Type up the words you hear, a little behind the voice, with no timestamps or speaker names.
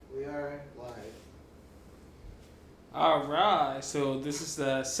All right, so this is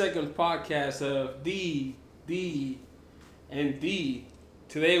the second podcast of D, and D.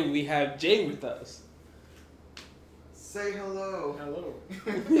 Today we have Jay with us. Say hello.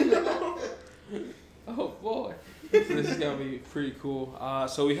 Hello. Oh boy, so this is gonna be pretty cool.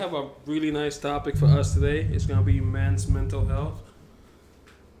 So we have a really nice topic for us today. It's gonna be men's mental health.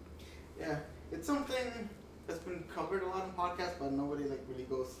 Yeah, it's something that's been covered a lot in podcasts, but nobody like really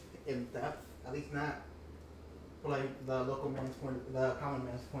goes in depth. At least not for like the local man's point, the common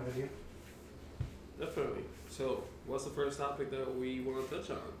man's point of view. Definitely. So, what's the first topic that we want to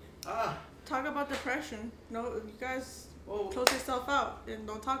touch on? Ah, Talk about depression. No, you guys well, close yourself out and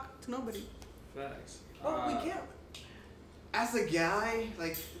don't talk to nobody. Facts. we can't. As a guy,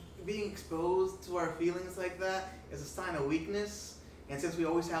 like being exposed to our feelings like that is a sign of weakness. And since we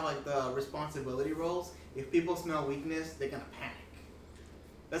always have like the responsibility roles, if people smell weakness, they're gonna panic.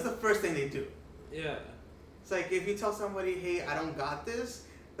 That's the first thing they do. Yeah. It's like if you tell somebody, "Hey, I don't got this,"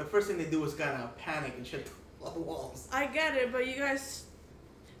 the first thing they do is kind of panic and shit the walls. I get it, but you guys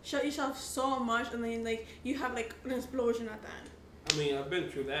shut yourself so much, and then like you have like an explosion at the end. I mean, I've been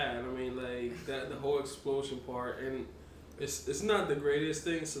through that. I mean, like that the whole explosion part, and it's not the greatest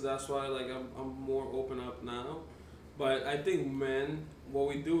thing. So that's why like I'm more open up now. But I think men, what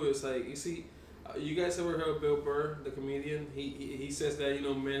we do is like you see, you guys ever heard of Bill Burr, the comedian? He says that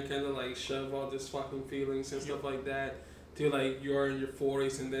men kind of like shove all this fucking feelings and stuff like that till like you're in your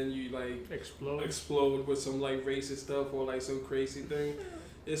 40s and then you like explode with some like racist stuff or like some crazy thing.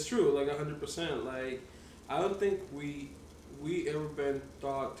 It's true, like 100%. Like I don't think we ever been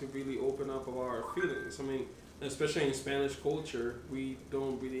taught to really open up about our feelings. I mean, especially in Spanish culture, we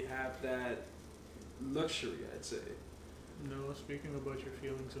don't really have that luxury, I'd say. No, speaking about your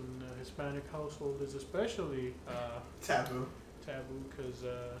feelings in a Hispanic household is especially Taboo. taboo because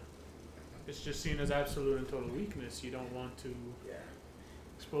it's just seen as absolute and total weakness. You don't want to Yeah.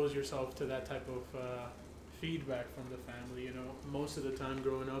 expose yourself to that type of feedback from the family. Most of the time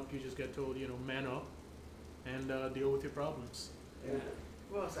growing up, you just get told, man up and deal with your problems. Yeah.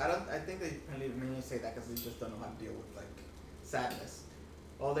 Well, so I think they mainly say that because they just don't know how to deal with like sadness.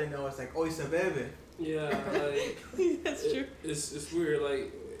 All they know is like, "Oy se bebe." Yeah, like That's true. it's weird.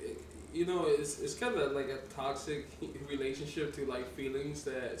 Like it's kind of like a toxic relationship to like feelings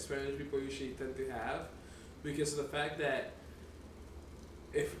that Spanish people usually tend to have, because of the fact that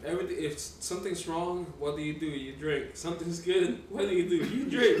if something's wrong, what do? You drink. Something's good, what do? You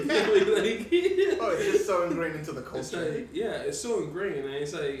drink. Like, Oh, it's just so ingrained into the it's culture. like, yeah, it's so ingrained, and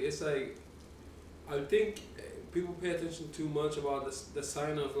it's like I think people pay attention too much about the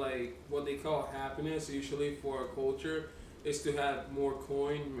sign of like what they call happiness. Usually for a culture, is to have more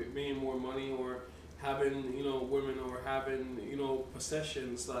coin, meaning more money, or having women, or having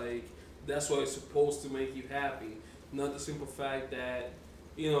possessions. Like that's what it's supposed to make you happy, not the simple fact that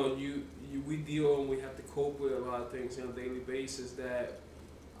we deal and we have to cope with a lot of things on a daily basis that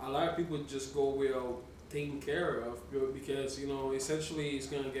a lot of people just go without taken care of, because essentially it's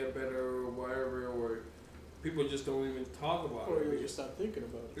gonna get better or whatever, or people just don't even talk about Or it. you just stop thinking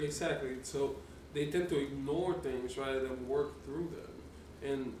about it. Exactly. So they tend to ignore things rather than work through them,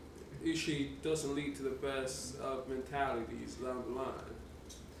 and usually doesn't lead to the best of mentalities down the line.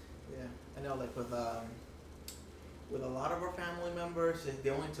 Yeah, I know. Like with a lot of our family members, they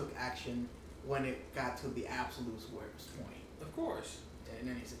only took action when it got to the absolute worst point Of course, in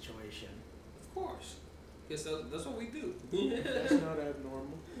any situation. of course. Because that's what we do. That's not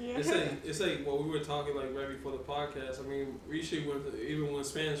abnormal. Yeah. It's like what we were talking like right before the podcast. I mean, usually even when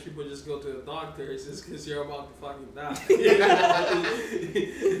Spanish people just go to the doctor, it's just because you're about to fucking die.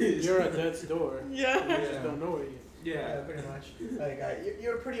 You're at death's door. Yeah. You just don't know it Yeah. Pretty much. Like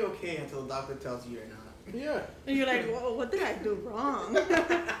you're pretty okay until the doctor tells you you're not. yet. Yeah. And you're like, whoa, what did I do wrong?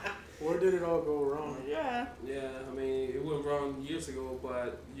 Where did it all go wrong? Yeah. Yeah, I mean, it went wrong years ago,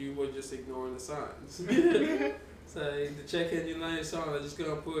 but you were just ignoring the signs. So the check engine light is on. I'm just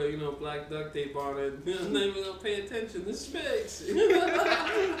gonna put black duct tape on it. I'm not even gonna pay attention. This is fixed.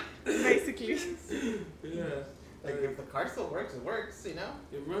 Basically. Yeah. Like if the car still works, it works. It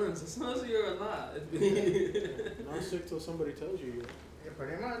runs as long as you're alive. Not sick till somebody tells you. Yeah,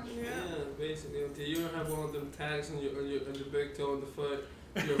 pretty much. Yeah, basically, until you don't have one of them tags on your big toe on the foot,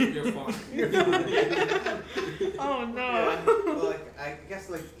 you're fine. Oh no. Yeah. Well, like I guess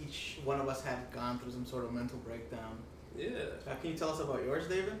like each one of us had gone through some sort of mental breakdown. Yeah. Can you tell us about yours,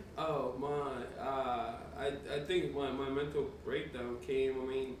 David? Oh my, I think my mental breakdown came. I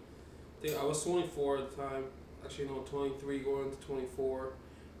mean, I was 24 at the time. Actually, no, 23 going to 24.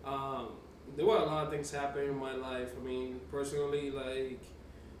 There were a lot of things happening in my life. I mean, personally, like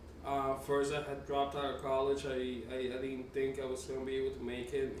First, I had dropped out of college. I didn't think I was gonna be able to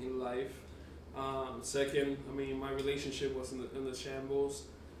make it in life. Second, I mean, my relationship was in the shambles.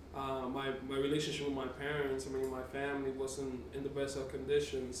 My relationship with my parents, I mean, my family wasn't in the best of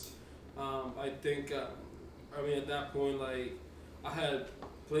conditions. I think, I mean, at that point, like, I had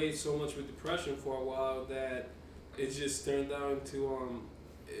played so much with depression for a while that it just turned out into,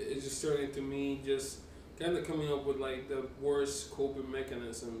 it just turned into me just kind of coming up with, like, the worst coping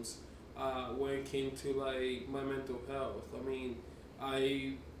mechanisms when it came to, like, my mental health. I mean,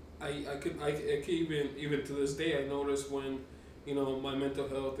 I, I could even to this day, I notice when, you know, my mental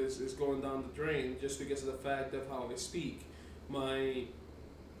health is going down the drain just because of the fact of how I speak. My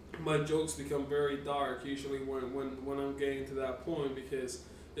my jokes become very dark usually when I'm getting to that point because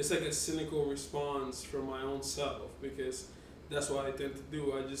it's like a cynical response from my own self because that's what I tend to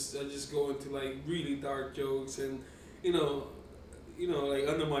do. I just go into like really dark jokes and you know like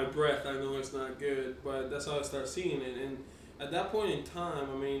under my breath I know it's not good, but that's how I start seeing it. And at that point in time,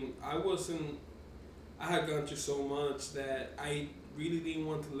 I mean, I had gone through so much that I really didn't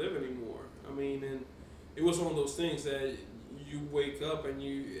want to live anymore. I mean, and it was one of those things that you wake up and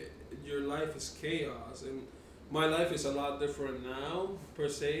your life is chaos. And my life is a lot different now per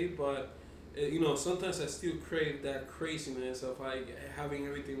se, but sometimes I still crave that craziness of like having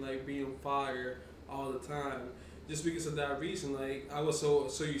everything like be on fire all the time. Just because of that reason, like I was so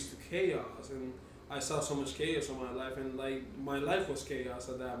used to chaos, and I saw so much chaos in my life, and like my life was chaos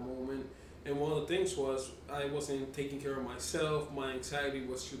at that moment. And one of the things was I wasn't taking care of myself. My anxiety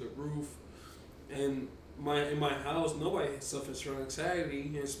was through the roof, and in my house nobody suffers from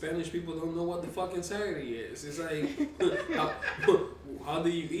anxiety. And Spanish people don't know what the fuck anxiety is. It's like how do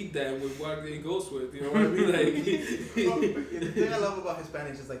you eat that with what it goes with? You know what I mean? Like the thing I love about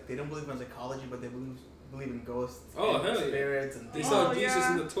Hispanics is like they don't believe in psychology, but they believe in ghosts. Oh, and hell yeah. spirits and they saw Oh, Jesus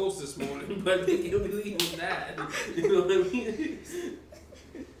yeah. in the toast this morning, but they can't believe in that. You know what I mean?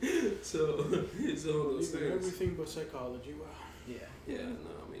 So it's all those Believe in things. everything but psychology. Wow. yeah. Yeah,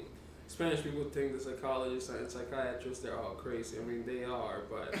 no, I mean, Spanish people think the psychologists and psychiatrists, they're all crazy. I mean, they are,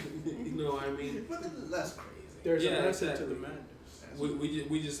 but you know what I mean? But less crazy. There's Yeah, a method exactly. to the madness.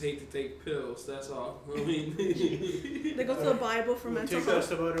 We just hate to take pills. That's all. I mean, They go to the Bible for We'll mental take health.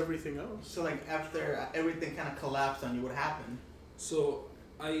 just about everything else. So like after everything kind of collapsed on you, what happened? so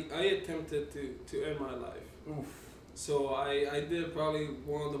I attempted to end my life. Oof. So I did probably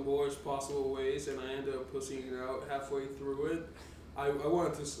one of the worst possible ways, and I ended up pussying out halfway through it. I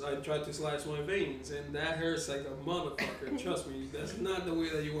tried to slice my veins, and that hurts like a motherfucker. Trust me, that's not the way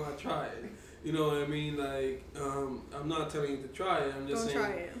that you want to try it. You know what I mean? Like, I'm not telling you to try it. I'm just Don't saying,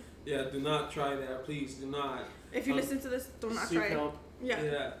 try it. yeah, do not try that. Please do not. If you Um, listen to this, do not Seek try it. help. Yeah.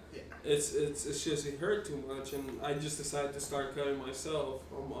 Yeah. Yeah. It's just it hurt too much, and I just decided to start cutting myself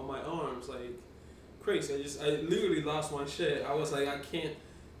on my arms like crazy. I literally lost my shit. I was like, I can't.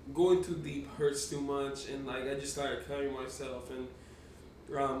 Going too deep hurts too much, and like I just started cutting myself. And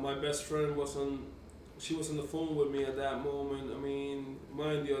my best friend she was on the phone with me at that moment. I mean,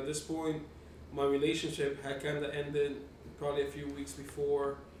 mind you, at this point, my relationship had kind of ended probably a few weeks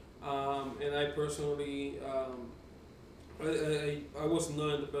before, and I personally, I was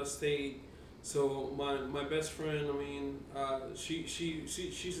not in the best state. So my best friend, I mean, she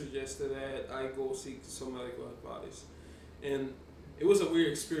suggested that I go seek some medical advice, and it was a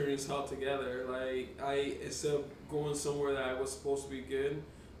weird experience altogether. Like instead of going somewhere that I was supposed to be good,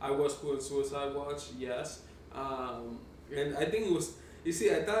 I was put on suicide watch. Yes, and I think it was. You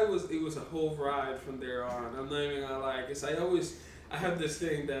see, I thought it was a whole ride from there on. I'm not even gonna lie, cause I have this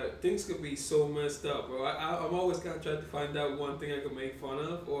thing that things could be so messed up, bro. I'm always gonna try to find out one thing I could make fun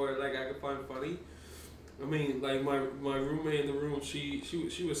of or like I could find funny. I mean, like my roommate in the room, she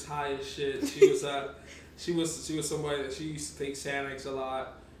was high as shit. She was somebody that she used to take Xanax a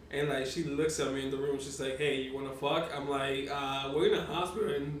lot, and like she looks at me in the room, she's like, "Hey, you wanna fuck?" I'm like, "We're in a hospital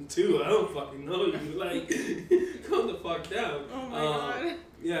and two, I don't fucking know you. Like, calm the fuck down." Oh my god.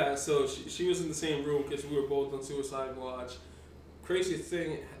 Yeah, so she was in the same room because we were both on suicide watch. Craziest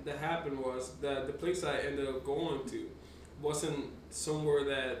thing that happened was that the place I ended up going to wasn't somewhere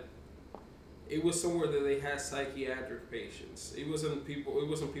that it was somewhere that they had psychiatric patients. It wasn't people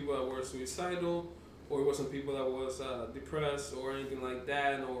that were suicidal, or it wasn't people that was depressed or anything like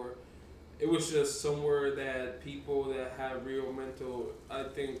that, or it was just somewhere that people that have real mental. I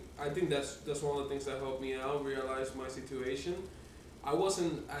think that's one of the things that helped me out realize my situation. I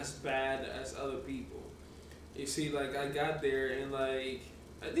wasn't as bad as other people. You see, like I got there and like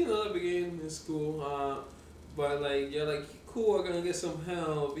I didn't know the beginning in school, but like you're like cool, I'm gonna get some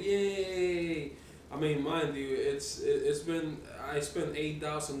help, yay! I mean, mind you, it's been I spent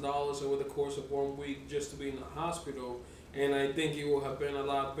 $8,000 over the course of 1 week just to be in the hospital, and I think it would have been a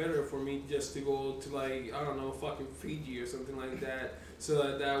lot better for me just to go to like I don't know fucking Fiji or something like that,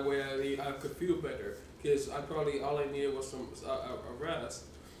 so that way I could feel better. Because I probably all I needed was some a rest,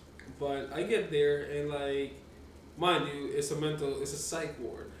 but I get there and like, mind you, it's a psych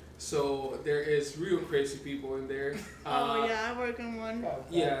ward. So there is real crazy people in there. Oh yeah, I work in one.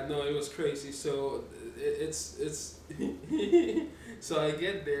 Yeah, no, it was crazy. So it's so I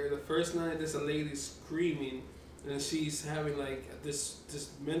get there the first night. There's a lady screaming, and she's having like this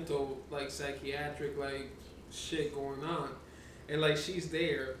mental like psychiatric like shit going on, and like she's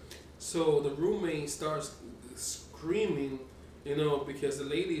there. So the roommate starts screaming, because the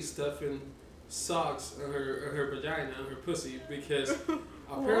lady's stuffing socks on her vagina, on her pussy, because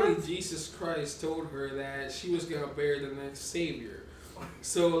apparently Jesus Christ told her that she was gonna bear the next savior.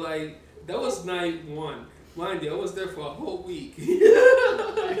 So like that was night one. Mind you, I was there for a whole week.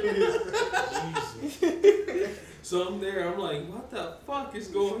 So I'm there. I'm like, what the fuck is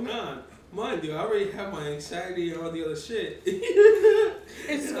going on? Mind you, I already have my anxiety and all the other shit.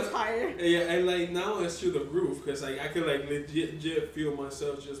 It's just higher. Yeah, and like now it's through the roof because like I could like legit feel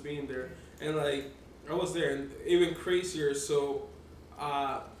myself just being there, and like I was there, and even crazier. So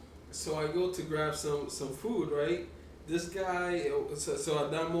I go to grab some food, right? This guy, so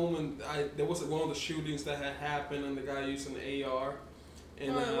at that moment, there was one of the shootings that had happened, and the guy used an AR.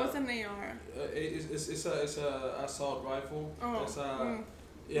 And, What's an AR? It's a assault rifle. Oh.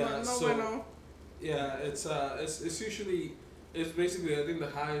 Yeah. No, so bueno. yeah, it's usually it's basically I think the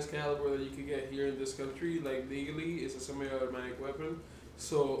highest caliber that you could get here in this country, like legally, is a semi-automatic weapon.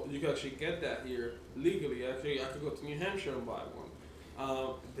 So you can actually get that here legally. Actually, I could go to New Hampshire and buy one.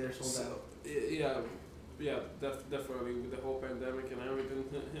 They're sold out. Yeah, definitely with the whole pandemic and everything.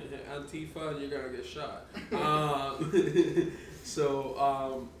 Antifa, you're gonna get shot.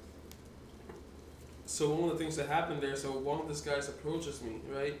 So one of the things that happened there, so one of these guys approaches me,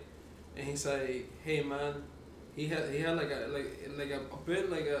 right, and he's like, "Hey man," he had like a bit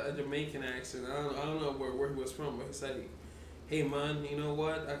like a Jamaican accent. I don't know where he was from, but he's like, "Hey man, you know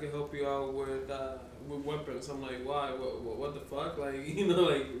what? I can help you out with weapons." I'm like, "Why? What the fuck? Like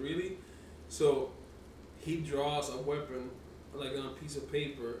like really?" So he draws a weapon like on a piece of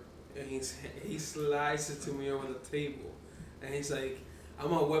paper, and he slides it to me over the table, and he's like,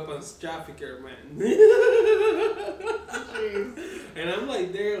 "I'm a weapons trafficker, man." And I'm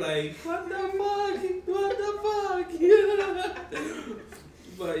like there like, what the fuck?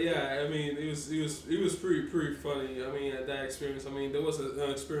 But yeah, I mean, it was pretty funny. I mean, at that experience, I mean, there was an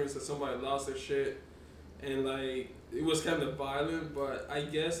experience that somebody lost their shit, and like it was kind of violent, but I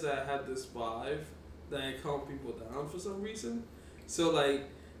guess that I had this vibe that I calm people down for some reason. So like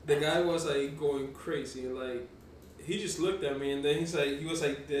the guy was like going crazy, and like he just looked at me, and then he was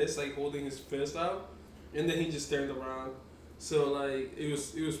like this, like holding his fist out, and then he just turned around. So like it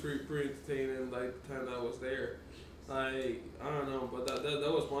was pretty entertaining. Like the time that I was there, like I don't know, but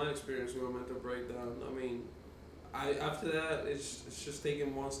that was my experience with a mental breakdown. I mean, after that it's just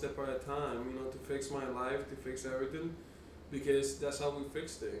taking one step at a time, to fix my life, to fix everything, because that's how we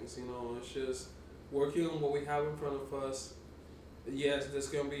fix things. It's just working on what we have in front of us. Yes, there's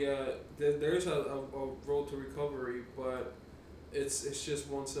gonna be there's a road to recovery, but it's just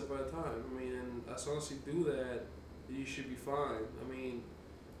one step at a time. I mean, and as long as you do that, you should be fine. I mean,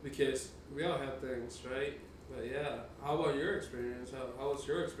 because we all have things, right? But yeah, how about your experience? How was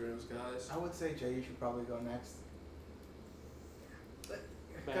your experience, guys? I would say Jay, you should probably go next.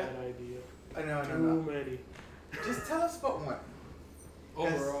 Bad idea. I know. Too many. Just tell us about one.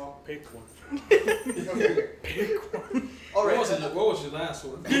 Overall, Pick one. Okay. Pick one. All right. What was your last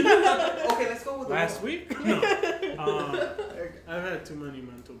one? Okay, let's go with the Last one. week? No. I've had too many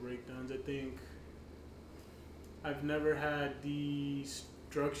mental breakdowns. I think I've never had the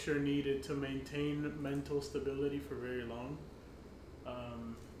structure needed to maintain mental stability for very long.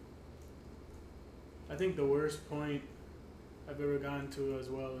 I think the worst point I've ever gotten to as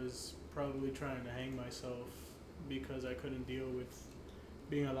well is probably trying to hang myself because I couldn't deal with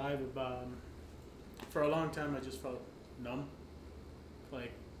being alive. For a long time, I just felt numb.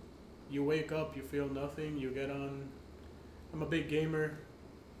 Like, you wake up, you feel nothing, you get on. I'm a big gamer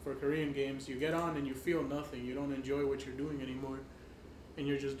for Korean games. You get on and you feel nothing. You don't enjoy what you're doing anymore. And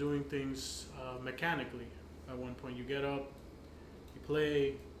you're just doing things mechanically. At one point, you get up, you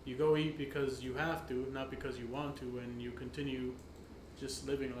play, you go eat because you have to, not because you want to, and you continue just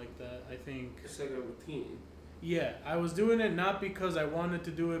living like that. I think It's like a routine. Yeah, I was doing it not because I wanted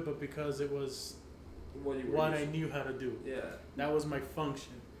to do it, but because it was What I knew how to do. Yeah. That was my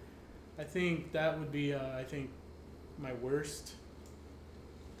function. I think that would be I think my worst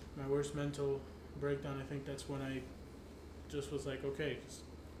mental breakdown. I think that's when I just was like, okay, just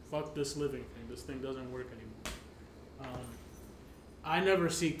fuck this living thing. This thing doesn't work anymore. I never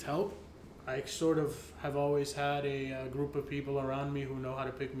seeked help. I sort of have always had a group of people around me who know how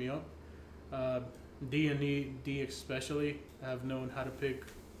to pick me up. D especially have known how to pick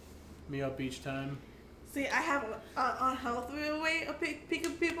me up each time. See, I have an unhealthy way of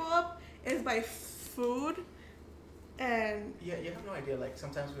picking people up is by food, and Yeah, you have no idea. Like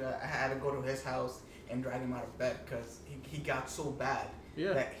sometimes I had to go to his house and drag him out of bed because he got so bad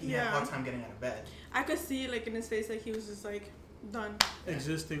that he had a hard time getting out of bed. I could see like in his face like he was just like done.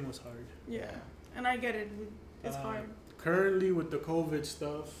 Existing was hard. Yeah, and I get it. It's hard. Currently, with the COVID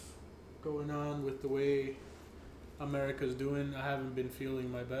stuff going on, with the way America's doing, I haven't been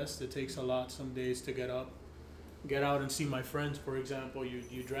feeling my best. It takes a lot some days to get out and see my friends. For example,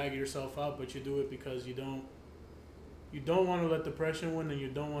 you drag yourself out, but you do it because you don't want to let depression win, and you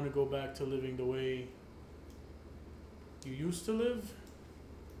don't want to go back to living the way you used to live.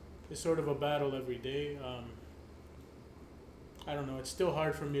 It's sort of a battle every day. I don't know. It's still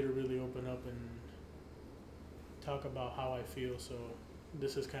hard for me to really open up and talk about how I feel. So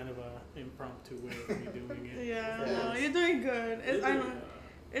this is kind of a impromptu way of me doing it. No, you're doing good. I know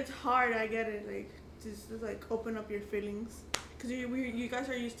it's hard. I get it. Like just like open up your feelings, cause you guys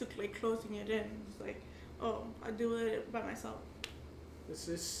are used to like closing it in. It's like, oh, I do it by myself.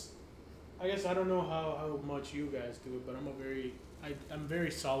 I guess I don't know how much you guys do it, but I'm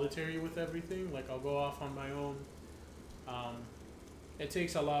very solitary with everything. Like I'll go off on my own. It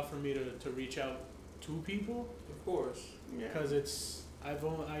takes a lot for me to reach out to people. Of course. Yeah. Because I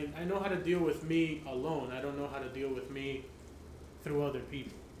know how to deal with me alone. I don't know how to deal with me through other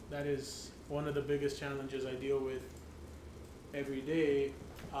people. That is one of the biggest challenges I deal with every day.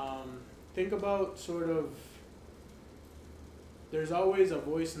 Think about sort of, there's always a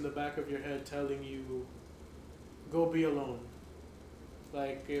voice in the back of your head telling you, go be alone.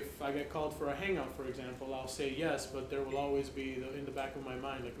 Like if I get called for a hangout, for example, I'll say yes, but there will always be in the back of my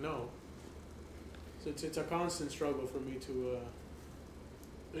mind, like no. So it's a constant struggle for me to.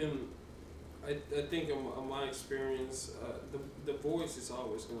 And I think in my experience, the voice is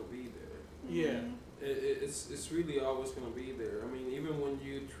always gonna be there. Yeah. It's really always gonna be there. I mean, even when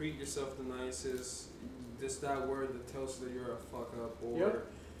you treat yourself the nicest, there's that word that tells you that you're a fuck up, or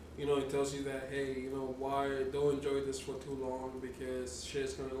you know, it tells you that, hey, you know, don't enjoy this for too long because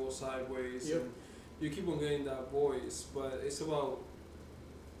shit's gonna go sideways. And you keep on getting that voice, but it's about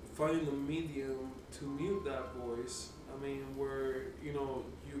finding the medium to mute that voice. I mean, where, you know,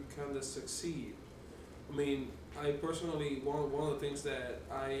 you kind of succeed. I mean, I personally, one of the things that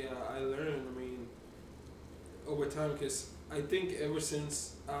I learned, I mean, over time, because I think ever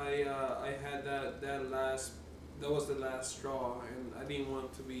since I had that was the last straw, and I didn't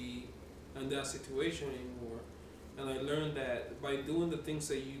want to be in that situation anymore. And I learned that by doing the things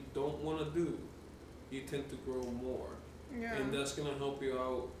that you don't want to do, you tend to grow more. Yeah. And that's gonna help you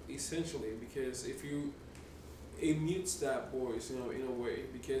out essentially, because it mutes that voice, you know, in a way.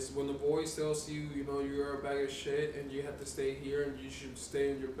 Because when the voice tells you, you know, you're a bag of shit and you have to stay here and you should stay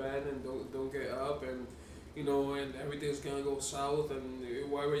in your bed and don't get up, and you know, and everything's gonna go south, and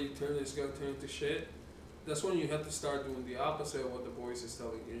wherever you turn, it's gonna turn into shit. That's when you have to start doing the opposite of what the voice is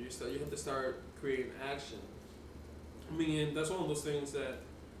telling you. You have to start creating action. I mean, and that's one of those things that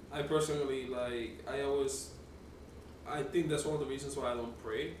I personally like. I think that's one of the reasons why I don't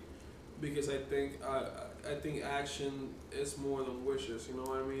pray, because I think action is more than wishes. You know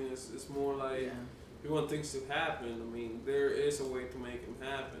what I mean? It's more like you want things to happen. I mean, there is a way to make them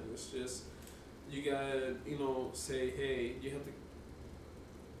happen. It's just you gotta, you know, say, hey, you have to,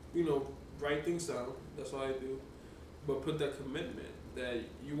 you know, write things down. That's what I do, but put that commitment that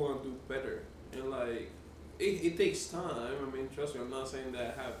you want to do better. And like, it takes time. I mean, trust me, I'm not saying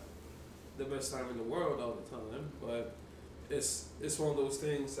that I have the best time in the world all the time, but it's one of those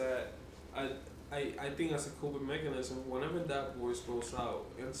things that I think as a coping mechanism, whenever that voice goes out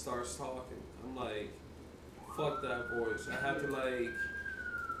and starts talking, I'm like, fuck that voice. I have to like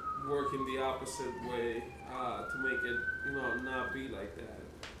work in the opposite way to make it, you know, not be like that.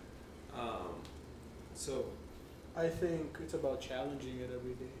 So I think it's about challenging it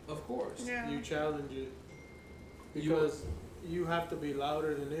every day. of course, Yeah. You challenge it because you have to be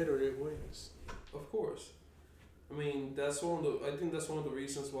louder than it, or it wins. of course. I mean, I think that's one of the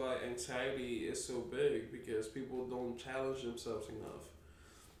reasons why anxiety is so big, because people don't challenge themselves enough.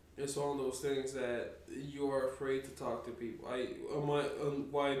 It's one of those things that you are afraid to talk to people.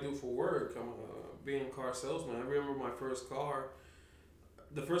 What I do for work, I'm being a car salesman. I remember my first car.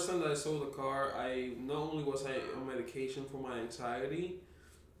 the first time that I sold a car, I not only was I on medication for my anxiety,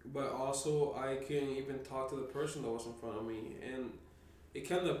 but also I couldn't even talk to the person that was in front of me, and it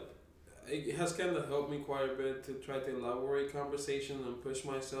kind of it has kind of helped me quite a bit to try to elaborate conversation and push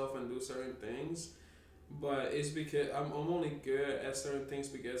myself and do certain things. But it's because I'm only good at certain things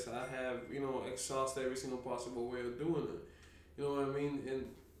because I have, exhausted every single possible way of doing it. You know what I mean? And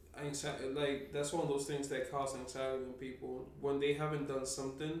anxiety, like, that's one of those things that cause anxiety in people when they haven't done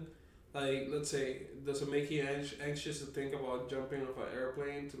something. Like, let's say, does it make you anxious to think about jumping off an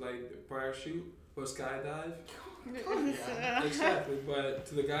airplane to like parachute or skydive? Yeah. Exactly. But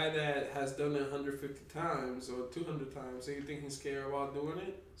to the guy that has done it 150 times or 200 times, so you think he's scared about doing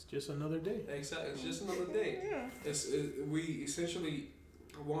it? It's just another day. Exactly. It's just another day. Yeah. We essentially,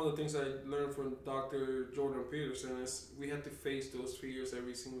 one of the things I learned from Dr. Jordan Peterson is we have to face those fears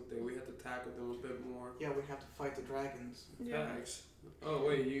every single day. We have to tackle them a bit more. Yeah, we have to fight the dragons. Yeah. Facts. Oh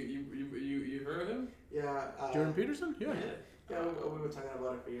wait, you heard him? Yeah. Jordan Peterson? Yeah. Yeah, we were talking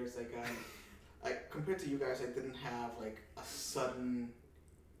about it for years. Like compared to you guys, I didn't have like a sudden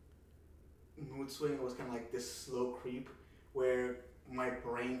mood swing. It was kind of like this slow creep where my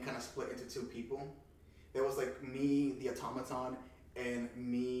brain kind of split into two people. There was like me, the automaton, and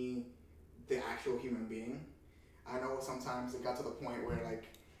me, the actual human being. I know sometimes it got to the point where like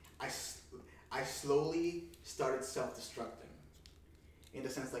I slowly started self-destructing. In the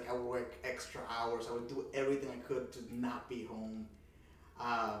sense like I would work extra hours. I would do everything I could to not be home.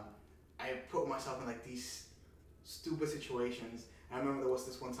 I put myself in like these stupid situations. I remember there was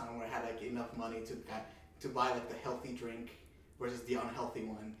this one time where I had like enough money to buy like the healthy drink versus the unhealthy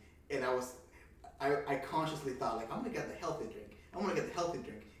one, and I consciously thought like I'm gonna get the healthy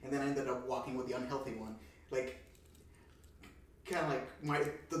drink. And then I ended up walking with the unhealthy one. Like kind of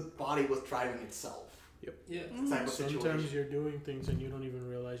like the body was driving itself. Yep. Yeah. Type of situation. Sometimes you're doing things and you don't even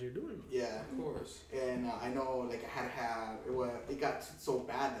realize you're doing them. Yeah. Of course. And I know like I had to have it got so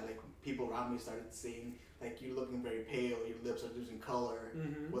bad that like people around me started saying like you're looking very pale, your lips are losing color,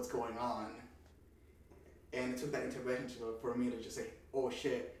 what's going on? And it took that intervention for me to just say, oh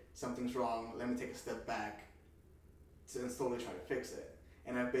shit, something's wrong, let me take a step back and slowly try to fix it.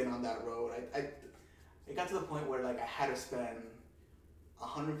 And I've been on that road. It got to the point where like I had to spend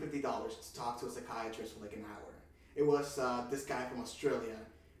 $150 to talk to a psychiatrist for like an hour. It was this guy from Australia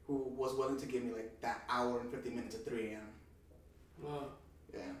who was willing to give me like that hour and 50 minutes at 3 a.m. Wow.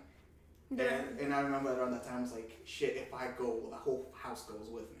 Yeah. Yeah. And I remember around that time I was like, shit, if I go, the whole house goes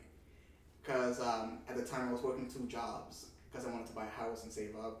with me. Because at the time I was working 2 jobs because I wanted to buy a house and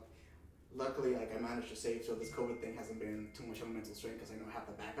save up. Luckily, like I managed to save, so this COVID thing hasn't been too much of a mental strain because I know I have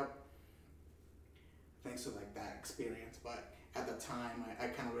the backup. Thanks to like that experience, but at the time I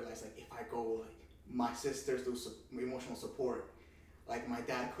kind of realized like if I go, like my sisters do emotional support. Like my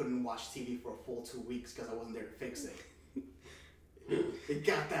dad couldn't watch TV for a full 2 weeks because I wasn't there to fix it. It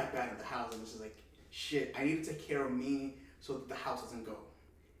got that bad at the house, and it's just like shit. I need to take care of me so that the house doesn't go.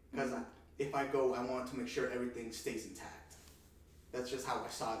 Because if I go, I want to make sure everything stays intact. That's just how I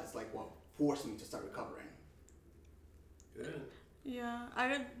saw it. It's like what forced me to start recovering. Good. Yeah,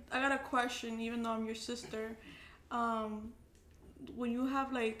 I got a question. Even though I'm your sister, when you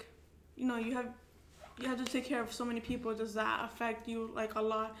have like, you have to take care of so many people. Does that affect you like a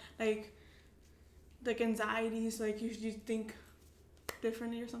lot? Like anxieties. Like you think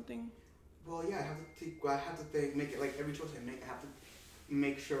differently or something. Well, yeah, I have to think, make it like every choice I make. I have to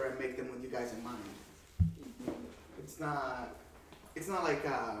make sure I make them with you guys in mind. It's not like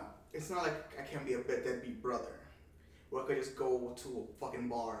I can't be a deadbeat brother. Or I could just go to a fucking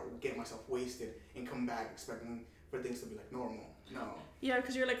bar, get myself wasted, and come back expecting for things to be like normal. No. Yeah,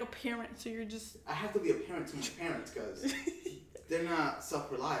 because you're like a parent, so you're just. I have to be a parent to my parents because they're not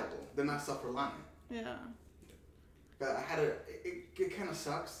self-reliable. They're not self-reliant. Yeah. But it kind of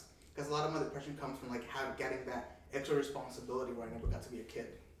sucks because a lot of my depression comes from like getting that extra responsibility where I never got to be a kid.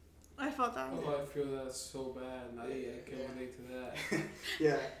 I felt that. Oh, I feel that so bad. I can relate to that.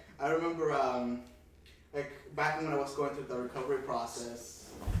 Yeah, I remember like back when I was going through the recovery process,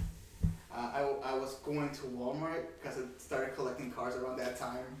 I was going to Walmart because I started collecting cars around that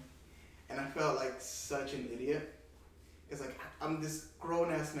time, and I felt like such an idiot. It's like I'm this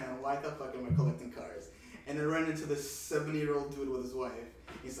grown ass man. Why the fuck am I collecting cars? And I ran into this 70-year-old dude with his wife.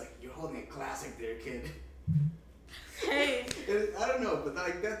 He's like, "You're holding a classic there, kid." Hey. I don't know, but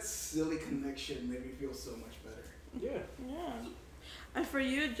like that silly connection made me feel so much better. Yeah. Yeah. And for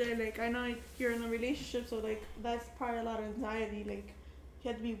you, Jay, like I know you're in a relationship, so like that's probably a lot of anxiety. Like you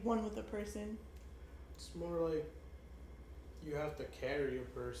have to be one with a person. It's more like you have to carry a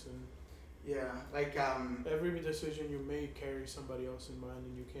person. Yeah, like Every decision you make carries somebody else in mind,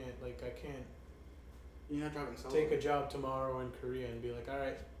 and you can't, like, I can't you're not driving solo. take a job tomorrow in Korea and be like, all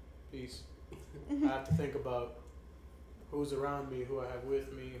right, peace. I have to think about who's around me, who I have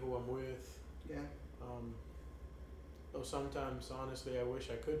with me, who I'm with. Yeah. Though sometimes, honestly, I wish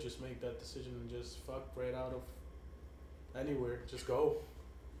I could just make that decision and just fuck right out of anywhere, just go.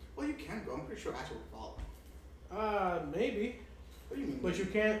 Well, you can go. I'm pretty sure Ash will follow. Maybe. What do you mean? But you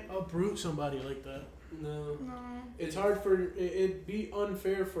can't uproot somebody like that. No. No. It's hard for it'd be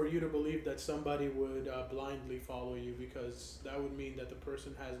unfair for you to believe that somebody would blindly follow you, because that would mean that the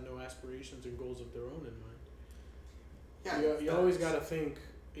person has no aspirations and goals of their own in mind. Yeah. You always gotta think,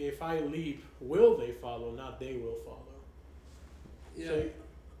 if I leap, will they follow? Not they will follow. Yeah, So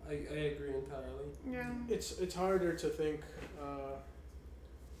I agree entirely. Yeah. it's harder to think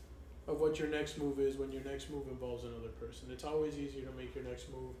of what your next move is when your next move involves another person. It's always easier to make your next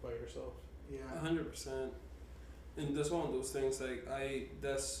move by yourself. Yeah. 100%. And that's one of those things. Like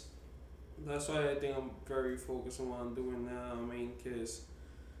that's why I think I'm very focused on what I'm doing now. I mean, cause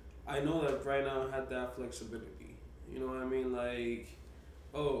I know that right now I have that flexibility. You know what I mean? Like,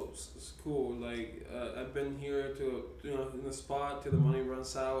 oh, it's cool. Like, I've been here to, in the spot till the money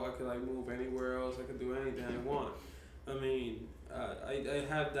runs out. I could like move anywhere else. I could do anything I want. I mean, I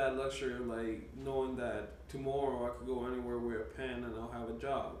have that luxury of like knowing that tomorrow I could go anywhere with a pen and I'll have a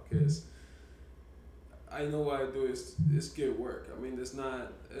job, because I know what I do is good work. I mean,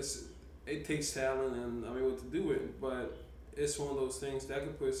 it takes talent and I'm able to do it, but it's one of those things that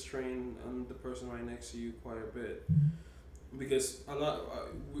could put strain on the person right next to you quite a bit, because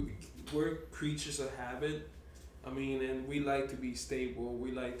we're creatures of habit. I mean, and we like to be stable.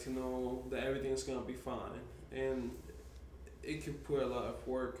 We like to know that everything's gonna be fine, and it could put a lot of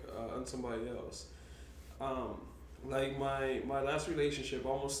work on somebody else. Like my last relationship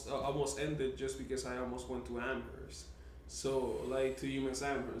almost ended just because I almost went to Amherst. So like to UMass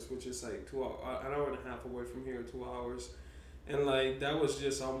Amherst, which is like an hour and a half away from here, 2 hours, and like that was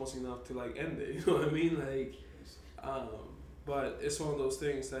just almost enough to like end it. You know what I mean? Like, but it's one of those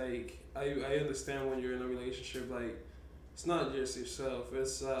things. Like I understand when you're in a relationship, like it's not just yourself.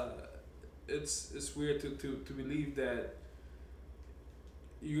 It's weird to believe that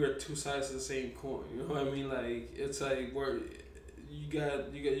you're two sides of the same coin. You know what I mean? Like it's like where you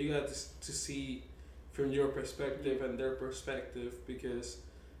got to see from your perspective and their perspective, because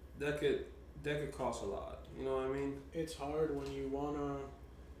that could cost a lot. You know what I mean? It's hard when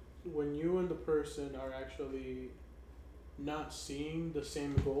you and the person are actually not seeing the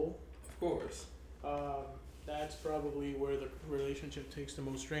same goal. Of course. That's probably where the relationship takes the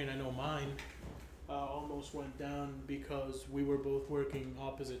most strain. I know mine almost went down because we were both working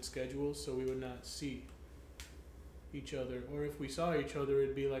opposite schedules, so we would not see each other. Or if we saw each other,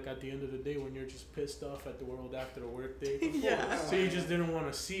 it'd be like at the end of the day when you're just pissed off at the world after a work day. Yeah. So you just didn't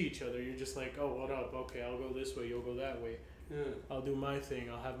want to see each other. You're just like, oh, what up? Okay, I'll go this way, you'll go that way. Yeah. I'll do my thing.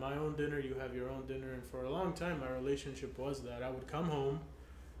 I'll have my own dinner, you have your own dinner. And for a long time, my relationship was that. I would come home,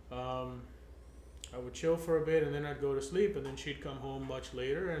 I would chill for a bit, and then I'd go to sleep, and then she'd come home much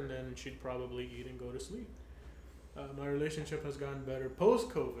later, and then she'd probably eat and go to sleep. My relationship has gotten better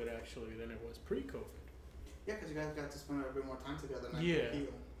post-COVID, actually, than it was pre-COVID. Yeah, because you guys got to spend a bit more time together. And Yeah.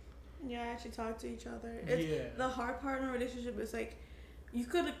 Yeah, actually talk to each other. Yeah. The hard part in a relationship is like, you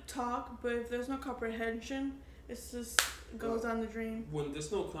could talk, but if there's no comprehension, it's just goes down the drain. When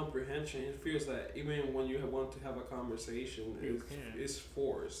there's no comprehension, it feels like even when you want to have a conversation, it's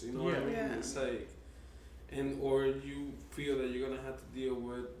forced. You know what I mean? Yeah. It's like, or you feel that you're gonna have to deal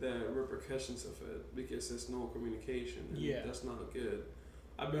with the repercussions of it because there's no communication. And Yeah. that's not good.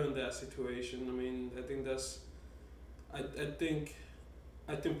 I've been in that situation. I mean, I think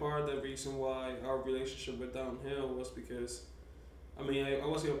I think part of the reason why our relationship went downhill was because, I mean, I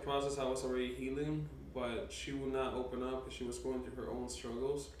was in a process. I was already healing, but she would not open up because she was going through her own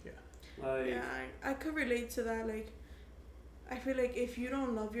struggles. Yeah. Like, Yeah, I could relate to that. Like, I feel like if you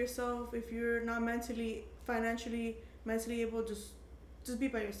don't love yourself, if you're not financially able, just be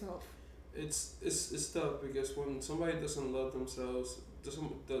by yourself. it's tough because when somebody doesn't love themselves,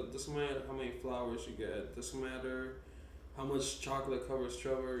 doesn't matter how many flowers you get, doesn't matter how much chocolate covered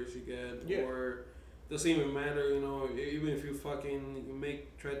strawberries you get, Yeah. or doesn't even matter, even if you fucking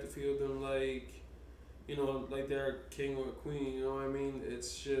try to feel them like, like they're a king or a queen, you know what I mean?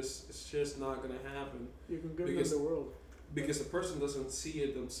 It's just not gonna happen. You can give them the world. Because the person doesn't see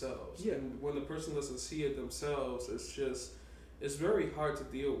it themselves. Yeah. And when the person doesn't see it themselves, it's very hard to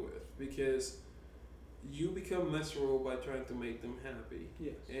deal with, because you become miserable by trying to make them happy.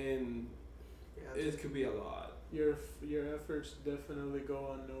 Yes. And Yeah, it could be a lot. your efforts definitely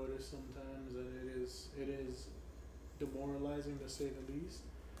go unnoticed sometimes, and it is demoralizing to say the least.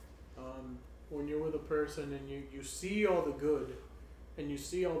 When you're with a person and you see all the good, and you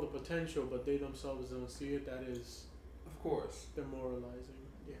see all the potential, but they themselves don't see it, that is Of course. demoralizing.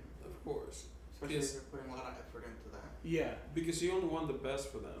 Yeah. Of course. Especially Yes. if you're putting a lot of effort into that. Yeah. Because you only want the best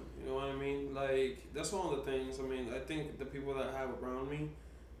for them. You know what I mean? Like, that's one of the things. I mean, I think the people that I have around me,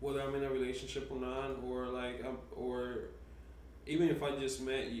 whether I'm in a relationship or not, or like, or even if I just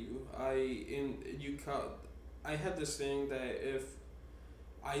met you, I had this thing that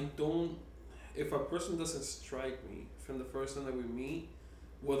I don't, if a person doesn't strike me from the first time that we meet,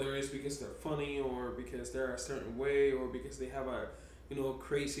 whether it's because they're funny or because they're a certain way or because they have a,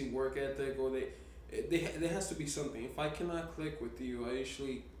 crazy work ethic or there has to be something. If I cannot click with you,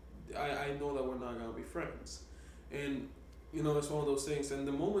 I know that we're not gonna be friends, and it's one of those things. And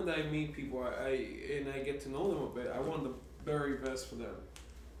the moment that I meet people, I get to know them a bit, I want the very best for them,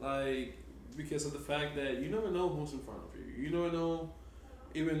 like because of the fact that you never know who's in front of you. You never know,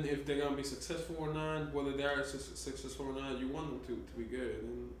 even if they're gonna be successful or not, whether they are successful or not. You want them to be good,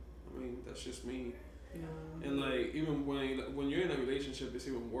 and I mean that's just me. And like even when you're in a relationship, it's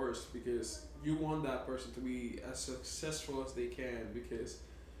even worse because you want that person to be as successful as they can because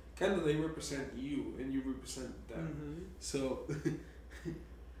kind of they represent you and you represent them. Mm-hmm. So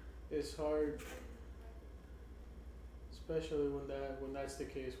It's hard, especially when that's the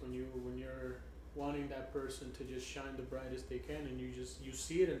case, when you're wanting that person to just shine the brightest they can, and you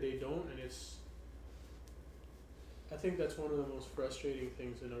see it and they don't, and it's. I think that's one of the most frustrating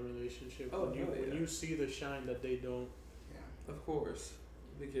things in a relationship when you see the shine that they don't. Yeah. of course,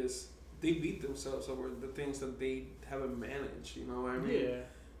 because they beat themselves over the things that they haven't managed. You know what I mean? Yeah.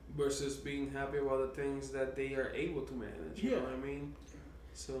 Versus being happy about the things that they are able to manage. You know what I mean?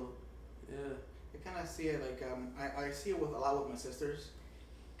 So, yeah. I kind of see it like I see it with a lot with my sisters,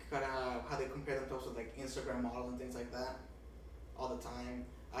 kind of how they compare themselves with like Instagram models and things like that, all the time.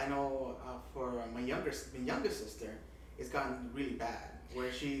 I know for my youngest sister, it's gotten really bad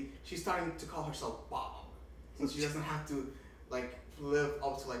where she's starting to call herself Bob, so she doesn't have to like live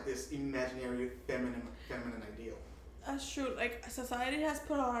up to like this imaginary feminine ideal. That's true. Like society has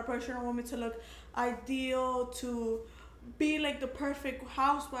put a lot of pressure on women to look ideal, to be like the perfect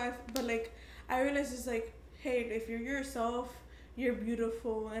housewife. But like I realize it's like, hey, if you're yourself, you're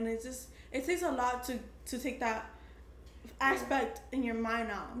beautiful, and it takes a lot to take that aspect in your mind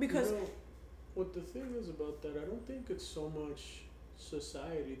out because. What the thing is about that, I don't think it's so much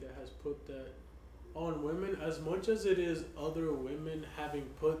society that has put that on women as much as it is other women having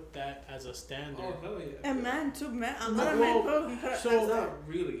put that as a standard. Oh hell yeah. And men too, man. A No, lot of men put so- Not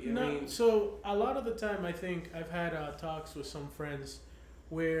really. I mean, So a lot of the time, I think I've had talks with some friends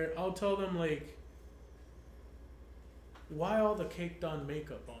where I'll tell them like, why all the caked on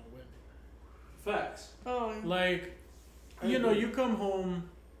makeup on women? facts. Oh. Like, you come home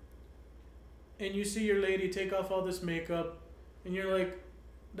and you see your lady take off all this makeup, and you're like,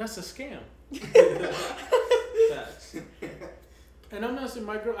 that's a scam. Facts. And I'm not saying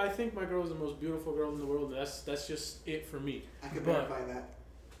my girl. I think my girl is the most beautiful girl in the world. That's just it for me. I can verify that.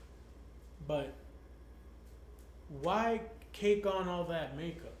 But why cake on all that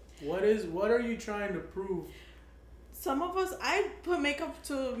makeup? What are you trying to prove? Some of us, I put makeup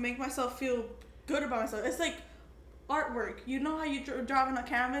to make myself feel good about myself. It's like artwork. You know how you draw on a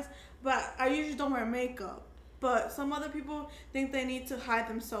canvas, but I usually don't wear makeup. But some other people think they need to hide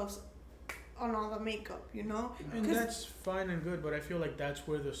themselves on all the makeup, And that's fine and good, but I feel like that's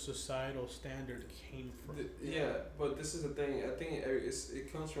where the societal standard came from. Yeah, but this is the thing. I think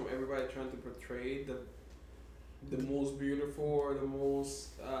it comes from everybody trying to portray the most beautiful or the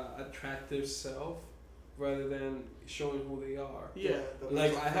most attractive self, rather than showing who they are. Yeah.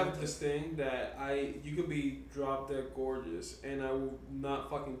 Like I have this thing that you could be drop dead gorgeous, and I will not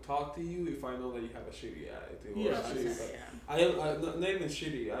fucking talk to you if I know that you have a shitty attitude. Yeah, or a shitty, I not even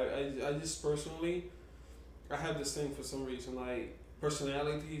shitty. I just personally, I have this thing for some reason. Like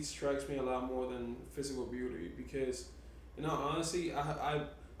personality strikes me a lot more than physical beauty because, honestly,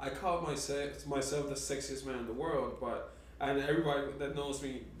 I call myself the sexiest man in the world, but. And everybody that knows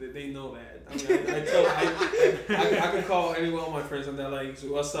me, they know that. I mean, I could call any one of my friends and they're like,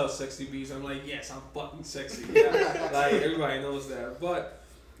 so "What's up, sexy bees?" I'm like, "Yes, I'm fucking sexy." Yeah? Like everybody knows that. But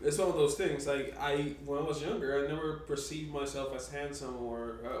it's one of those things. Like when I was younger, I never perceived myself as handsome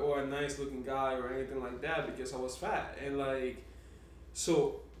or a nice looking guy or anything like that because I was fat. And like,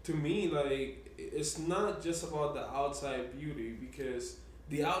 so to me, like it's not just about the outside beauty because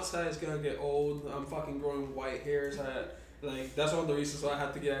the outside is gonna get old. I'm fucking growing white hairs. Like that's one of the reasons why I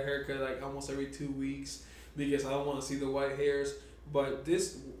have to get a haircut like almost every 2 weeks because I don't want to see the white hairs. But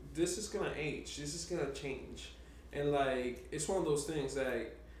this is gonna age. This is gonna change, and like it's one of those things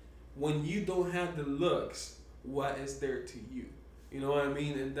that when you don't have the looks, what is there to you? You know what I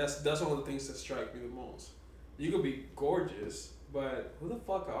mean? And that's one of the things that strike me the most. You could be gorgeous, but who the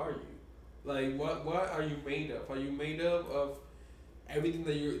fuck are you? Like what are you made of? Are you made of everything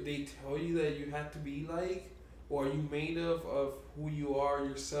that they tell you that you have to be like, or are you made of who you are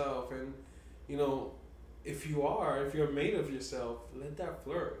yourself? And you know, if you're made of yourself, let that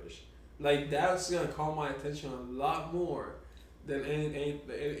flourish. Like that's gonna call my attention a lot more than any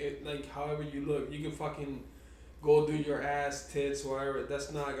like however you look. You can fucking go do your ass, tits, whatever.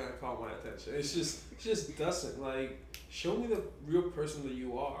 That's not gonna call my attention. It just doesn't. Like show me the real person that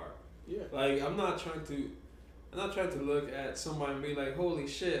you are. Yeah. Like I'm not trying to look at somebody and be like, holy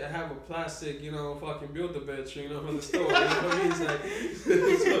shit, I have a plastic, fucking Build-A-Bitch, from the store. You know what I mean?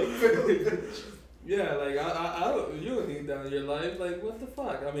 It's like, yeah, like I don't, you don't need that in your life. Like, what the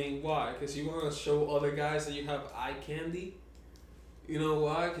fuck? I mean, why? Because you want to show other guys that you have eye candy? You know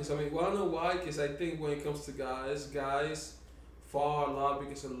why? Because I know why. Because I think when it comes to guys fall a lot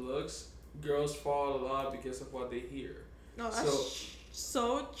because of looks. Girls fall a lot because of what they hear. No, that's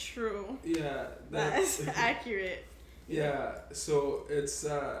so true. Yeah, that's accurate. Yeah, so it's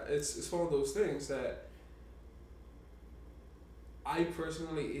one of those things that I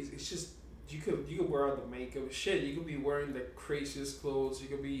personally it's just you could wear all the makeup shit. You could be wearing the craziest clothes. You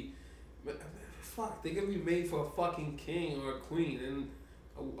could be fuck. They could be made for a fucking king or a queen, and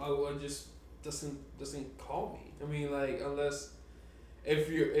I just doesn't call me. I mean, like unless.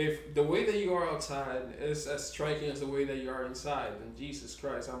 If the way that you are outside is as striking as the way that you are inside, then Jesus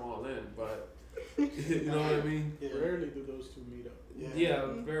Christ, I'm all in. But you know what I mean? Yeah. Rarely do those two meet up. Yeah,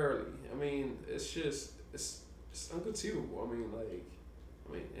 barely. I mean, it's inconceivable. I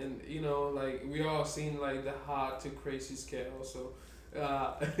mean, and like we all seen like the hot to crazy scale. So we've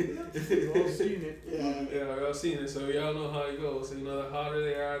all seen it. Yeah, we all seen it. So y'all know how it goes. So, the hotter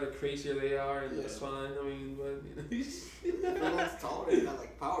they are, the crazier they are, and that's fine. I mean, but everyone's tolerant, got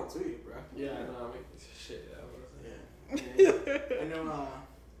like power to you, bro. Yeah, no, I mean, shit. I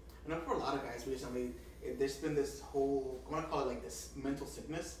know for a lot of guys recently, there's been this whole, I want to call it like this mental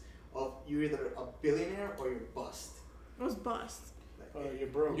sickness of you're either a billionaire or you're bust. What's bust? Like, you're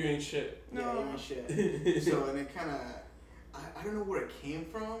broke. You ain't shit. No. Yeah, you ain't shit. So, and it kind of, I don't know where it came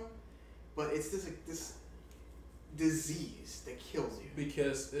from, but it's this disease that kills you.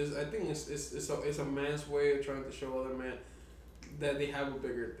 Because I think it's a man's way of trying to show other men that they have a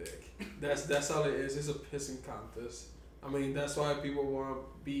bigger dick. That's all it is. It's a pissing contest. I mean, that's why people want to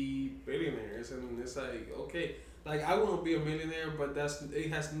be billionaires, and it's like, okay, like I want to be a millionaire, but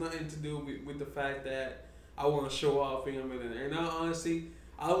it has nothing to do with the fact that I want to show off being a millionaire. Now, honestly,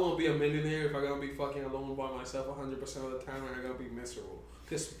 I don't want to be a millionaire if I'm gonna be fucking alone by myself 100% of the time, and I'm gonna be miserable.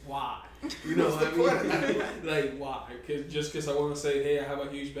 Cause why? You know what I mean? Like why? Cause I want to say, hey, I have a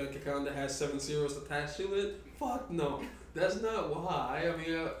huge bank account that has 7 zeros attached to it. Fuck no, that's not why. I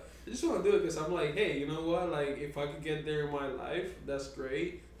mean, I just want to do it because I'm like, hey, you know what? Like, if I could get there in my life, that's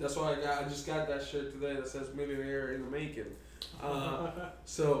great. That's why I just got that shirt today that says "Millionaire in the Making."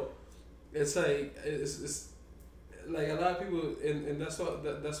 So it's like it's like a lot of people, and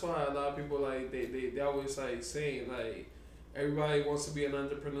that's why a lot of people like they always like saying like everybody wants to be an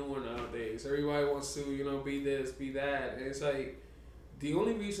entrepreneur nowadays. Everybody wants to be this, be that, and it's like. The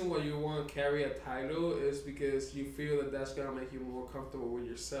only reason why you want to carry a title is because you feel that that's going to make you more comfortable with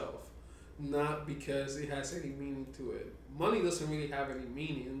yourself. Not because it has any meaning to it. Money doesn't really have any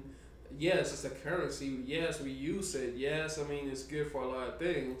meaning. Yes, it's a currency. Yes, we use it. Yes, I mean, it's good for a lot of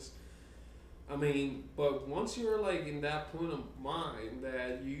things. I mean, but once you're like in that point of mind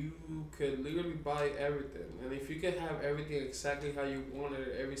that you could literally buy everything, and if you could have everything exactly how you wanted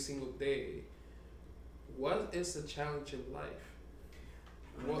it every single day, what is the challenge in life?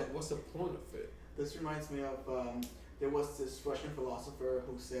 What's the point of it? This reminds me of there was this Russian philosopher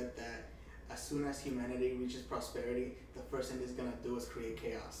who said that as soon as humanity reaches prosperity, the first thing it's gonna do is create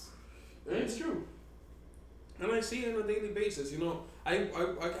chaos. And it's true, and I see it on a daily basis.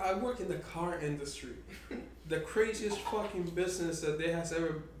 I work in the car industry, the craziest fucking business that there has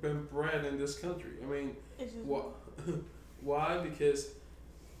ever been bred in this country. I mean, what? Why? Because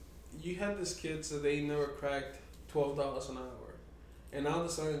you have these kids that they never cracked $12 an hour. And all of a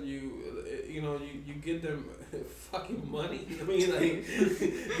sudden, you give them fucking money. I mean, like,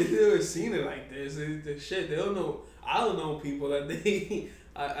 they've never seen it like this. Shit, they don't know. I don't know people that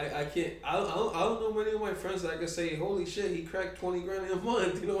I can't. I don't know many of my friends that I can say, holy shit, he cracked 20 grand a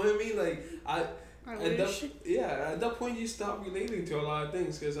month. You know what I mean? Like, at that point, you stop relating to a lot of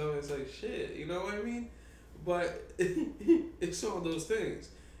things because I was like, shit. You know what I mean? But it's all those things.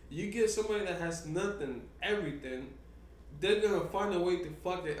 You give somebody that has nothing, everything, they're gonna find a way to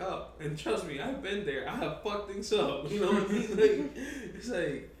fuck it up. And trust me, I've been there. I have fucked things up. You know what I mean? Like, it's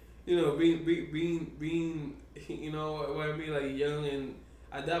like, being, you know what I mean? Like young, and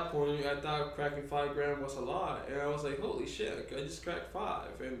at that point, I thought cracking $5 grand was a lot, and I was like, holy shit, I just cracked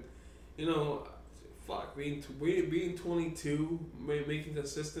five, and you know, fuck, being 22, making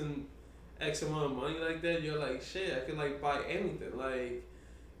consistent X amount of money like that, you're like, shit, I could like buy anything, like,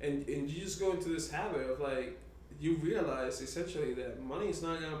 and you just go into this habit of like, you realize essentially that money is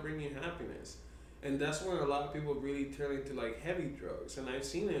not gonna bring you happiness, and that's when a lot of people really turn into like heavy drugs, and I've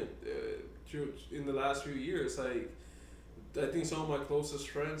seen it in the last few years. Like, I think some of my closest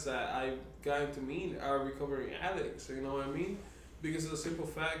friends that I've gotten to meet are recovering addicts. You know what I mean? Because of the simple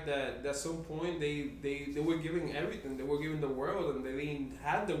fact that at some point they were giving everything, they were giving the world, and they didn't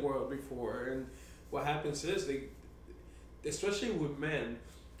have the world before. And what happens is especially with men,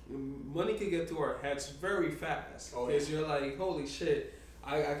 money can get to our heads very fast. Because you're like, holy shit,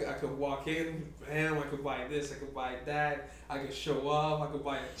 I could walk in, bam, I could buy this, I could buy that, I could show off, I could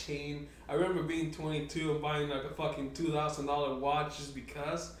buy a chain. I remember being 22 and buying like a fucking $2,000 watch just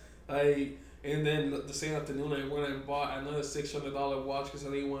because. And then the same afternoon I went and bought another $600 watch because I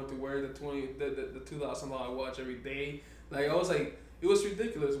didn't want to wear the $2,000 watch every day. Like, I was like, it was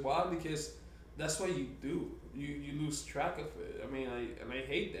ridiculous. Why? Because that's what you do. You lose track of it. I mean, I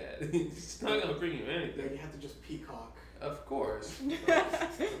hate that. It's not gonna bring you anything. Yeah, you have to just peacock. Of course.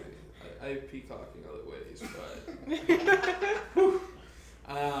 I peacock in other ways, but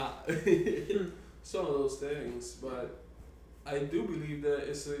some of those things. But I do believe that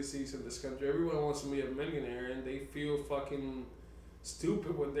it's a disease in this country. Everyone wants to be a millionaire, and they feel fucking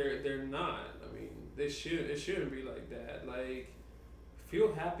stupid when they're not. I mean, it shouldn't be like that. Like,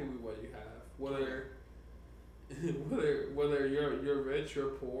 feel happy with what you have, whether you're rich or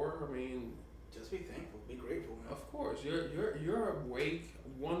poor. I mean, just be thankful, be grateful, man. of course, you're awake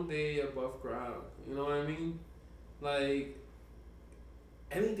one day above ground. You know what I mean? Like,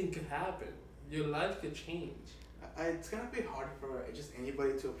 anything could happen. Your life could change. It's gonna be hard for just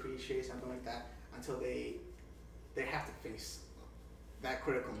anybody to appreciate something like that until they have to face that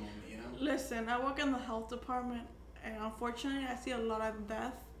critical moment, you know? Listen, I work in the health department, and unfortunately I see a lot of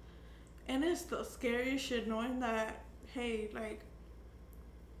death, and it's the scariest shit knowing that, hey, like,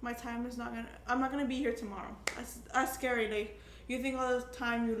 my time is I'm not gonna be here tomorrow. That's scary. Like, you think all the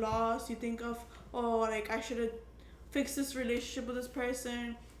time you lost, you think of, oh, like, I should have fixed this relationship with this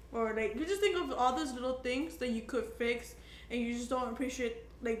person, or like, you just think of all those little things that you could fix, and you just don't appreciate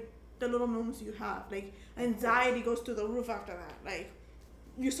like the little moments you have. Like, anxiety goes through the roof after that. Like,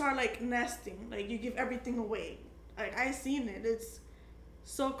 you start like nesting, like you give everything away. Like, I seen it. It's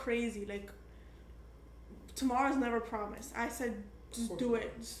so crazy. Like, tomorrow's never promised. I said, just do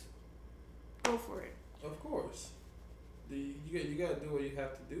it. Just go for it. Of course. You gotta do what you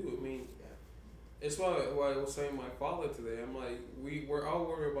have to do. I mean, it's why I was saying my father today. I'm like, we're all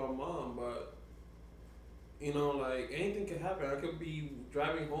worried about mom, but you know, like, anything could happen. I could be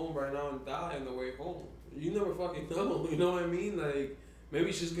driving home right now and die on the way home. You never fucking know. You know what I mean? Like,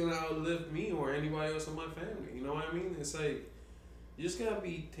 maybe she's gonna outlive me or anybody else in my family. You know what I mean? It's like, you just gotta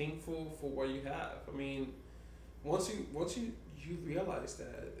be thankful for what you have. I mean, once you realize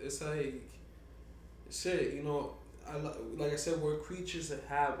that, it's like, shit. You know, like I said, we're creatures of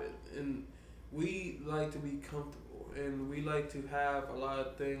habit, and we like to be comfortable, and we like to have a lot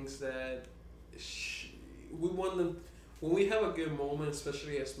of things that we want them. When we have a good moment,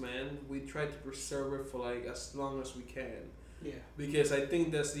 especially as men, we try to preserve it for like as long as we can. Yeah. Because I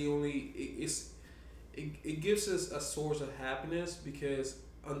think that's the only it gives us a source of happiness, because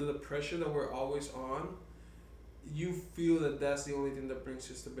under the pressure that we're always on, you feel that that's the only thing that brings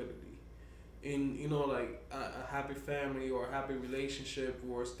you stability. In, you know, like a happy family or a happy relationship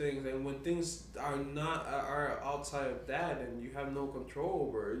or things, and when things are outside of that and you have no control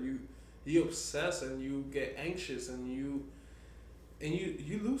over, you obsess and you get anxious and you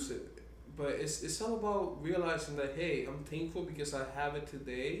lose it. But it's all about realizing that, hey, I'm thankful because I have it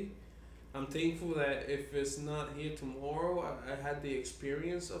today. I'm thankful that if it's not here tomorrow, I had the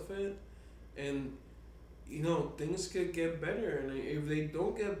experience of it, and you know, things could get better, and if they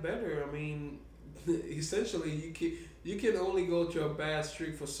don't get better, I mean, essentially you can only go to a bad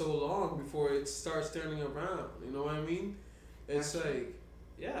streak for so long before it starts turning around. You know what I mean? It's like,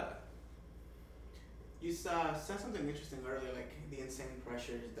 yeah. You said something interesting earlier, like the insane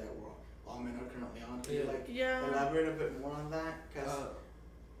pressures that all men are currently on. Can you elaborate a bit more on that? That's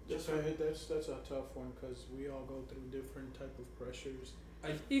a tough one, because we all go through different type of pressures.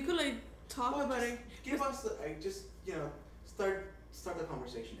 You could like talk Well, about just it. Give us just start the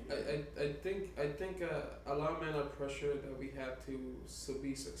conversation. I think a lot of men are pressured that we have to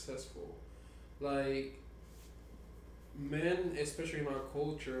be successful. Like men, especially in our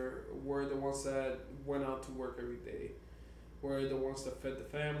culture, were the ones that went out to work every day. Were the ones that fed the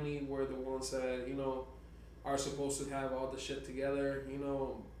family. Were the ones that are supposed to have all the shit together.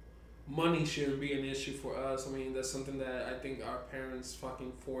 Money shouldn't be an issue for us. I mean, that's something that I think our parents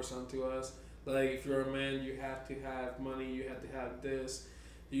fucking force onto us. Like, if you're a man, you have to have money, you have to have this,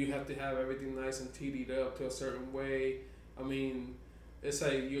 you have to have everything nice and teedied up to a certain way. I mean, it's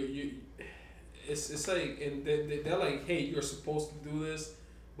like it's like, and they're like, hey, you're supposed to do this,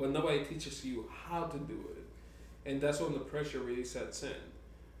 but nobody teaches you how to do it, and that's when the pressure really sets in,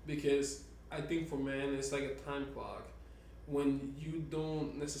 because I think for men it's like a time clock when you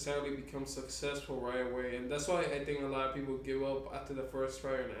don't necessarily become successful right away, and that's why I think a lot of people give up after the first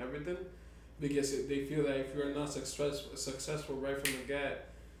try and everything, because they feel that if you're not successful right from the get,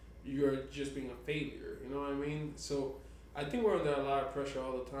 you're just being a failure. You know what I mean? So I think we're under a lot of pressure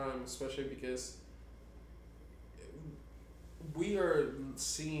all the time, especially because we are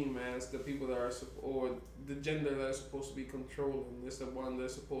seen as the people that are or the gender that are supposed to be controlling is the one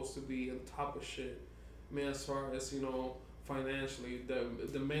that's supposed to be on top of shit. I mean, as far as financially,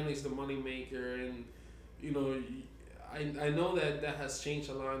 the man is the money maker, and you know, I know that has changed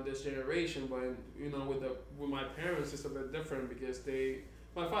a lot in this generation, but with my parents it's a bit different because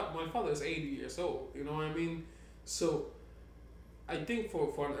my father is 80 years old. You know what I mean? So I think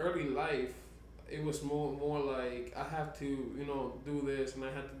for an early life, it was more like I have to do this and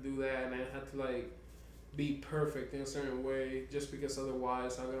I had to do that and I had to like be perfect in a certain way just because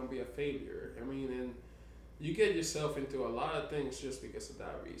otherwise I'm gonna be a failure. I mean, and you get yourself into a lot of things just because of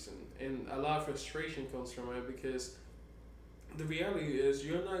that reason, and a lot of frustration comes from it because the reality is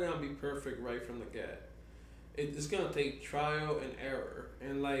you're not gonna be perfect right from the get. It's gonna take trial and error,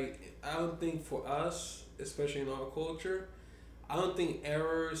 and like I don't think for us, especially in our culture, I don't think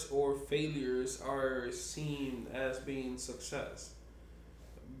errors or failures are seen as being success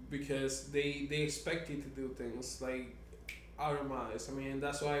because they expect you to do things like automized. I mean,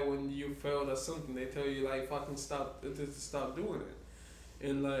 that's why when you fail at something, they tell you like fucking stop doing it,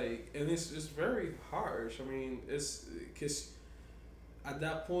 and it's very harsh. I mean, it's because at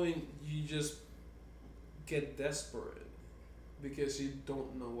that point you just get desperate because you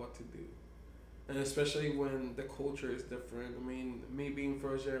don't know what to do. And especially when the culture is different. I mean, me being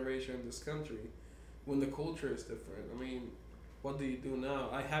first generation in this country, when the culture is different, I mean, what do you do now?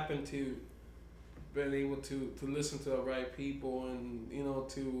 I happen to been able to listen to the right people and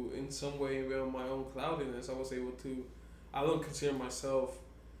to in some way around my own cloudiness I was able to. I don't consider myself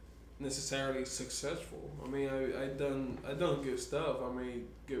necessarily successful. I mean, I done good stuff. I made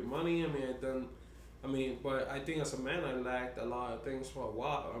good money. But I think as a man, I lacked a lot of things for a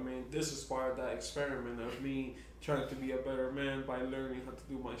while. I mean, this is part of that experiment of me trying to be a better man by learning how to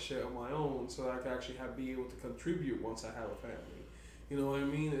do my shit on my own, so that I can actually be able to contribute once I have a family. You know what I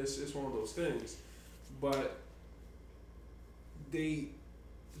mean? It's one of those things, but the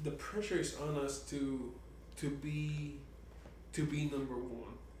pressure is on us to be number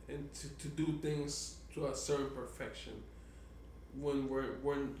one and to do things to a certain perfection when we're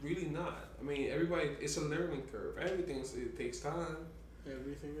really not. I mean, it's a learning curve. It takes time.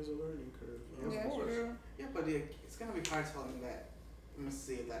 Everything is a learning curve. Yeah, Of course. sure. Yeah, but it's gonna be hard telling that. Let me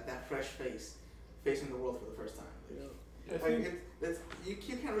see that fresh face facing the world for the first time. Yeah. Like, you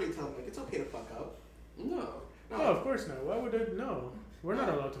can't really tell them like it's okay to fuck up. No. No, of course not. Why would it? No, we're not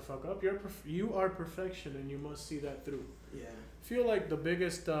allowed to fuck up. You are perfection, and you must see that through. Yeah. I feel like the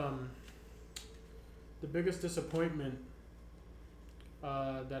biggest disappointment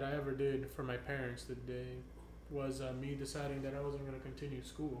that I ever did for my parents that day was me deciding that I wasn't going to continue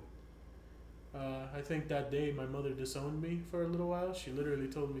school. I think that day my mother disowned me for a little while. She literally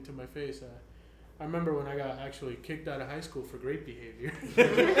told me to my face. I remember when I got actually kicked out of high school for great behavior.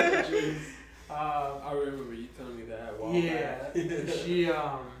 I remember you telling me that a while back.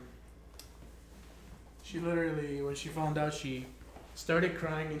 She literally, when she found out, she started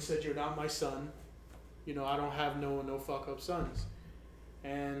crying and said, "You're not my son. I don't have no fuck up sons."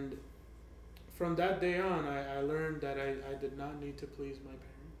 And from that day on, I learned that I did not need to please my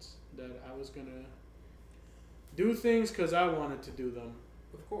parents. That I was gonna do things because I wanted to do them.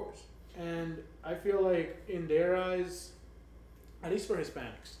 Of course. And I feel like in their eyes, at least for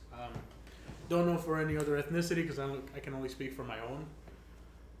Hispanics, don't know for any other ethnicity because I can only speak for my own.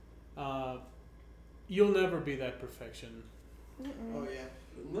 You'll never be that perfection. Mm-mm. Oh yeah.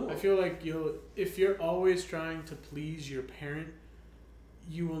 No. I feel like if you're always trying to please your parent,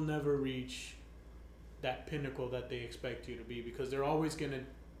 you will never reach that pinnacle that they expect you to be, because they're always going to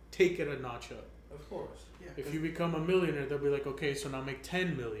take it a notch up. Of course. Yeah, If you become a millionaire, they'll be like, okay, so now make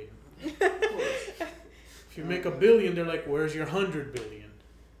 10 million. Of course. If you make $1 billion, they're like, where's your 100 billion?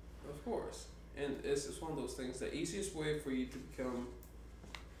 Of course. And it's one of those things. The easiest way for you to become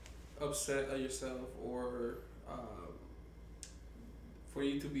upset at yourself or for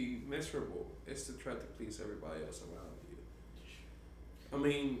you to be miserable is to try to please everybody else around you. I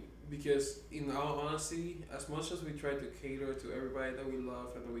mean, because in all honesty, as much as we try to cater to everybody that we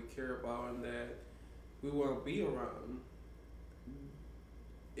love and that we care about and that we want to be around,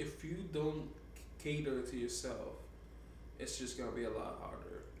 if you don't cater to yourself, it's just gonna be a lot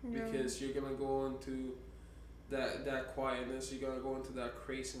harder. Yeah. Because you're gonna go into that quietness, you're gonna go into that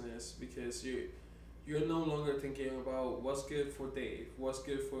craziness, because you're no longer thinking about what's good for Dave, what's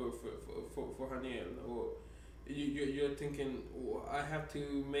good for Haniel, or you're thinking, oh, I have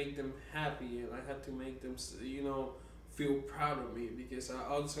to make them happy and I have to make them feel proud of me, because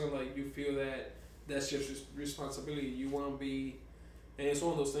all of a sudden, like, you feel that that's your responsibility. You want to be, and it's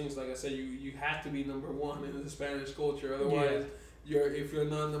one of those things. Like I said, you have to be number one in the Spanish culture. Otherwise, if you're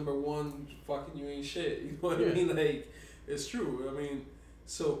not number one, fucking you ain't shit. You know what I mean? Like, it's true. I mean,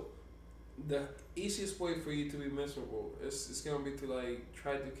 so the easiest way for you to be miserable is gonna be to like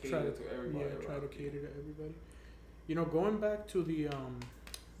try to cater to everybody. Yeah, try to cater to everybody. You know, going back to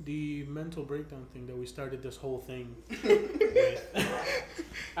the mental breakdown thing that we started this whole thing with.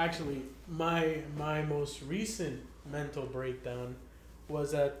 Actually, my most recent mental breakdown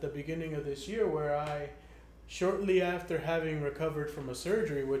was at the beginning of this year, where I, shortly after having recovered from a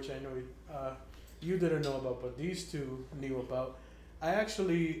surgery, which I know you didn't know about, but these two knew about, I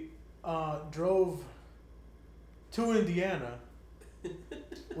actually drove to Indiana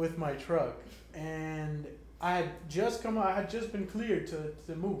with my truck, and I had just come out. I had just been cleared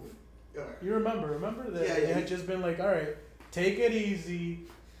to move. You remember that? Yeah, it had just been like, all right, take it easy.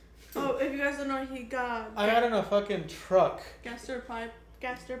 Oh, if you guys don't know, he got I got in a fucking truck, gastric bypass.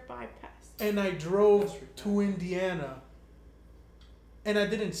 and I drove to Indiana, and I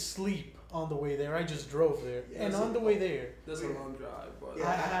didn't sleep on the way there. I just drove there, and on the way there, That's a long drive, but Yeah.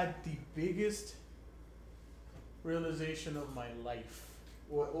 I had the biggest realization of my life.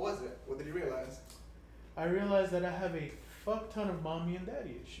 What was it? What did you realize? I realized that I have a fuck ton of mommy and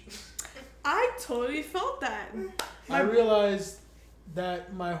daddy issues. I totally felt that. I realized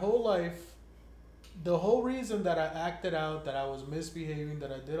that my whole life, the whole reason that I acted out, that I was misbehaving,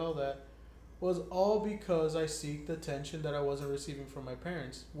 that I did all that, was all because I seeked attention that I wasn't receiving from my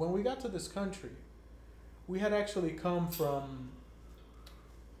parents. When we got to this country, we had actually come from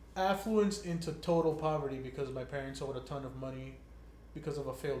affluence into total poverty because my parents owed a ton of money because of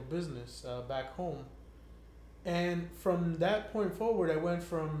a failed business back home. And from that point forward, I went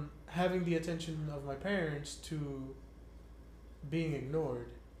from having the attention of my parents to being ignored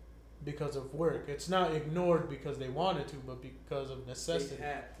because of work. It's not ignored because they wanted to, but because of necessity. they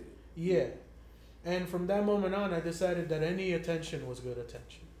had to. Yeah. And from that moment on, I decided that any attention was good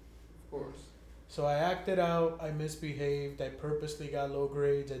attention. Of course. So I acted out, I misbehaved, I purposely got low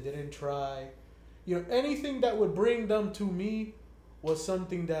grades, I didn't try. You know, anything that would bring them to me was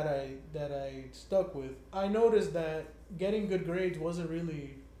something that I stuck with. I noticed that getting good grades wasn't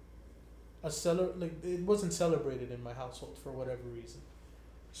really it wasn't celebrated in my household for whatever reason.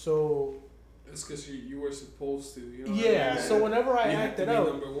 So It's because you were supposed to. You know yeah, what I mean? so whenever I You had acted to be out,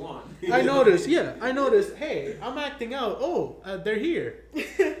 number one. I noticed, hey, I'm acting out. Oh, they're here.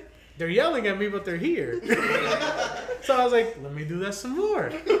 They're yelling at me, but they're here. So I was like, let me do that some more.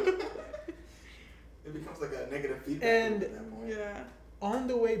 It becomes like a negative feedback And loop at that point. Yeah. on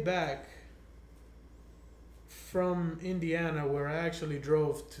the way back from Indiana, where I actually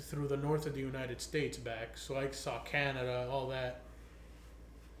drove through the north of the United States back, so I saw Canada, all that.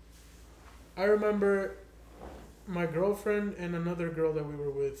 I remember my girlfriend and another girl that we were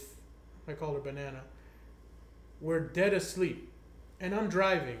with, I call her Banana, were dead asleep. And I'm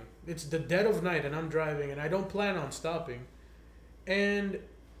driving. It's the dead of night and I'm driving and I don't plan on stopping. And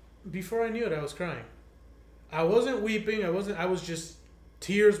before I knew it, I was crying. I wasn't weeping, I was just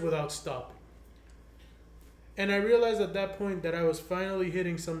tears without stopping. And I realized at that point that I was finally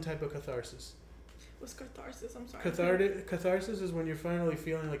hitting some type of catharsis. What's catharsis? I'm sorry. Catharsis is when you're finally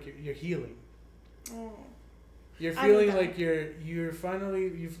feeling like you're healing. Oh. You're I know feeling that. like you're finally,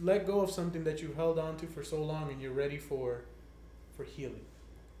 you've let go of something that you've held on to for so long and you're ready for healing.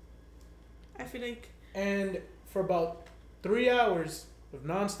 I feel like And for about 3 hours of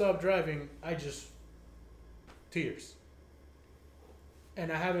nonstop driving, I just tears.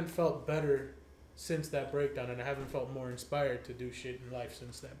 And I haven't felt better since that breakdown, and I haven't felt more inspired to do shit in life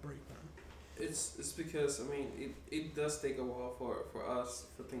since that breakdown. It's because I mean it does take a while for us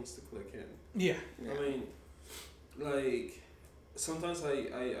for things to click in. Yeah. I mean, like sometimes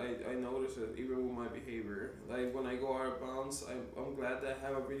I notice it even with my behavior. Like when I go out of bounds, I'm glad that I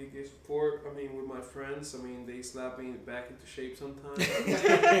have a really good support. I mean, with my friends, I mean they slap me back into shape sometimes,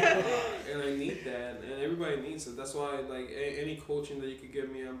 and I need that, and everybody needs it. That's why like any coaching that you could give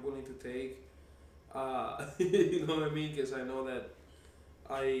me, I'm willing to take. You know what I mean? Because I know that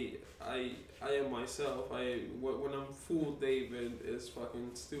I am myself. When I'm fooled, David is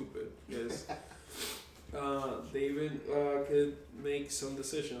fucking stupid because David could make some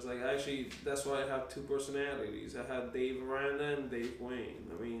decisions. Like actually, that's why I have two personalities. I have Dave Aranda and Dave Wayne.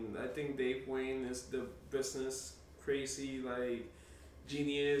 I mean, I think Dave Wayne is the business crazy like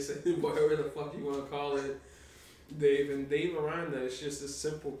genius and whatever the fuck you want to call it. Dave Aranda is just a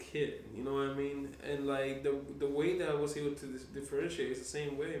simple kid, you know what I mean? And like the way that I was able to differentiate is the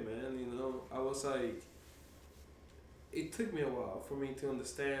same way, man. You know, I was like, it took me a while for me to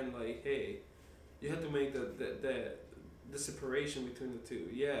understand, like, hey, you have to make the separation between the two.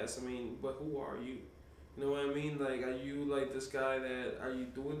 Yes, I mean, but who are you? You know what I mean? Like, are you like this guy that are you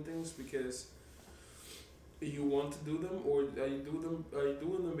doing things because you want to do them, or are you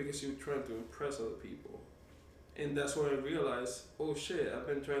doing them because you're trying to impress other people? And that's when I realized, oh shit, I've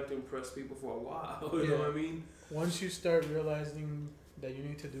been trying to impress people for a while. You know what I mean? Once you start realizing that you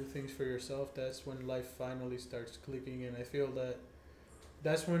need to do things for yourself, that's when life finally starts clicking. And I feel that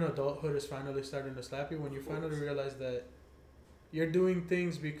that's when adulthood is finally starting to slap you. When you finally realize that you're doing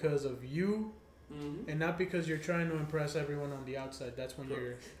things because of you, and not because you're trying to impress everyone on the outside. That's when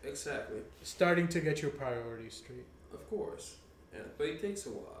you're starting to get your priorities straight. Of course, yeah, but it takes a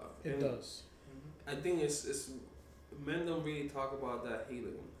while. It does. I think it's men don't really talk about that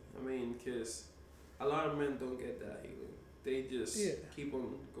healing. I mean, because a lot of men don't get that healing. They just keep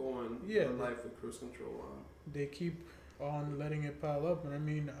on going in life with cruise control on. They keep on letting it pile up. And I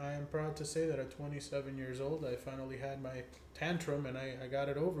mean, I am proud to say that at 27 years old, I finally had my tantrum and I got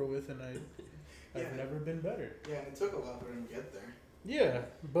it over with, and I've never been better. Yeah, and it took a while for him to get there. Yeah,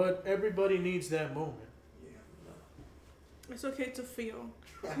 but everybody needs that moment. It's okay to feel.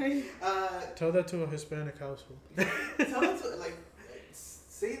 Tell that to a Hispanic household. Tell that to, like,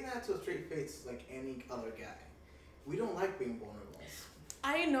 say that to a straight face, like any other guy. We don't like being vulnerable.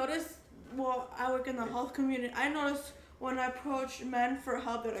 I noticed, well, I work in the health community. I noticed when I approach men for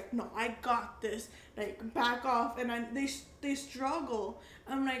help, they're like, no, I got this. Like, back off. And they struggle.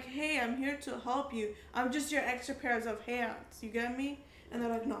 I'm like, hey, I'm here to help you. I'm just your extra pairs of hands. You get me? And they're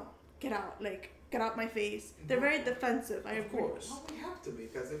like, no, get out. Like, get out my face. They're very defensive. I agree. Of course. Well, we have to be,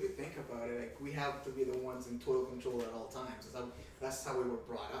 because if you think about it, like, we have to be the ones in total control at all times. That's how we were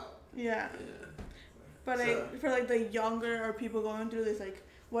brought up. Yeah. But for like the younger or people going through this, like,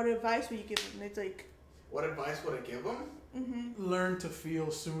 what advice would you give them? It's like, what advice would I give them? Mm-hmm. Learn to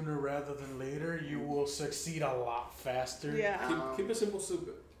feel sooner rather than later. You will succeed a lot faster. Yeah. Keep it simple,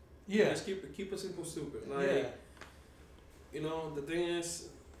 stupid. Yeah. Just keep it simple, stupid. Like, you know, the thing is,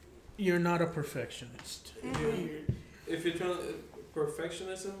 you're not a perfectionist. Mm-hmm. If you're trying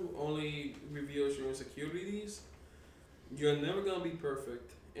perfectionism only reveals your insecurities. You're never gonna be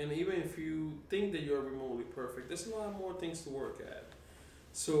perfect, and even if you think that you're remotely perfect, there's a lot more things to work at.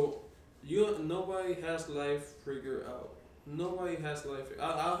 So nobody has life figured out. Nobody has life.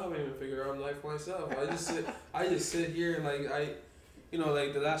 I haven't even figured out life myself. I just sit here and like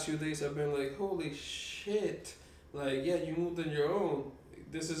like the last few days I've been like, holy shit, like yeah, you moved on your own.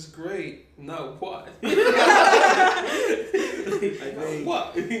 This is great. Now what? Like,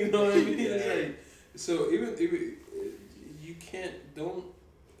 what? You know what I mean? Yeah. It's like, so even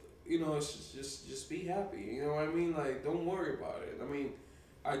you don't just be happy. You know what I mean? Like, don't worry about it. I mean,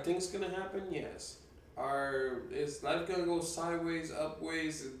 are things gonna happen? Yes. Is life gonna go sideways,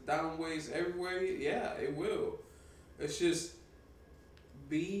 upways, downways, everywhere? Yeah, it will. It's just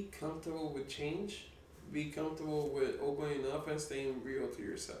be comfortable with change. Be comfortable with opening up and staying real to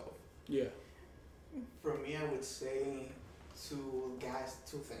yourself. Yeah. For me, I would say to guys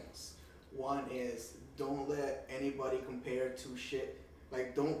 2 things. One is don't let anybody compare to shit.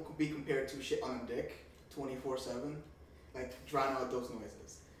 Like, don't be compared to shit on a dick 24/7. Like, drown out those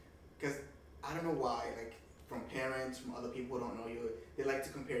noises. Because I don't know why, like, from parents, from other people who don't know you, they like to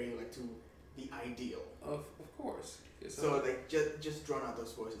compare you, like, to the ideal. Of course. So, like, just drown out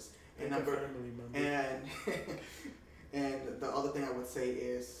those voices. And and the other thing I would say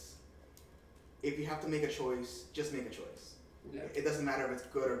is, if you have to make a choice, just make a choice. Yeah. It doesn't matter if it's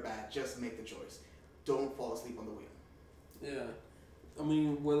good or bad, just make the choice. Don't fall asleep on the wheel. Yeah. I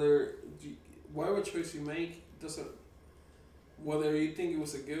mean, whether whatever choice you make doesn't. Whether you think it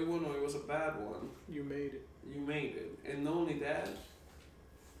was a good one or it was a bad one, You made it. you made it. And not only that,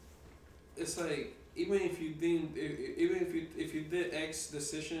 it's like even if you didn't, even if you did X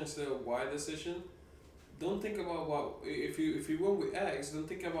decision instead of Y decision, don't think about what if you went with X. Don't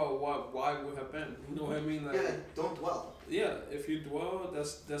think about what Y would have been. You know what I mean? Like, Yeah, don't dwell. yeah, if you dwell,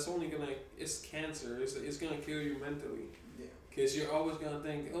 that's only gonna it's cancer. It's gonna kill you mentally. Yeah. Cause you're always gonna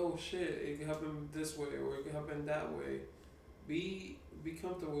think, oh shit, it could happen this way or it could happen that way. Be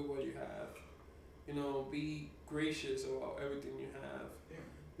comfortable with what you have. You know, be gracious about everything you have. Yeah.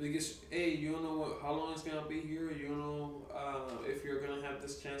 Because you don't know how long it's gonna be here. You don't know if you're gonna have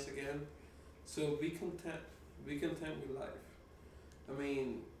this chance again. So be content. Be content with life. I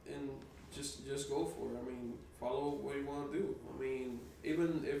mean, and just go for it. I mean, follow what you want to do. I mean,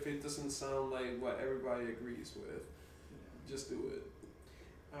 even if it doesn't sound like what everybody agrees with, just do it.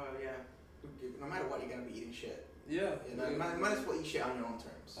 Yeah. No matter what, you're gonna be eating shit. Yeah. You know, might as well eat shit on your own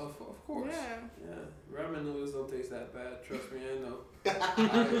terms. Of course. Yeah. Ramen noodles don't taste that bad. Trust me, I know.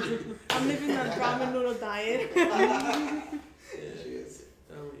 I'm living that ramen noodle diet. Yeah. Cheers.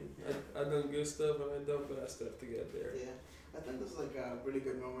 I mean, I done good stuff and I done bad stuff to get there. Yeah. I think this is like a really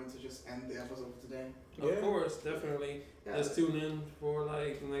good moment to just end the episode for today. Of course, definitely. Yeah. Let's tune in for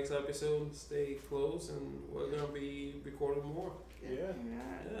like the next episode. Stay close, and we're gonna be recording more. Yeah.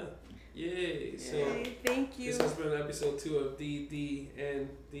 Yeah. Yay! So Yay, thank you. this has been episode 2 of D and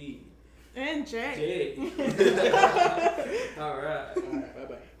D. And Jay. Jay. All right. All right.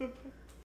 Bye bye.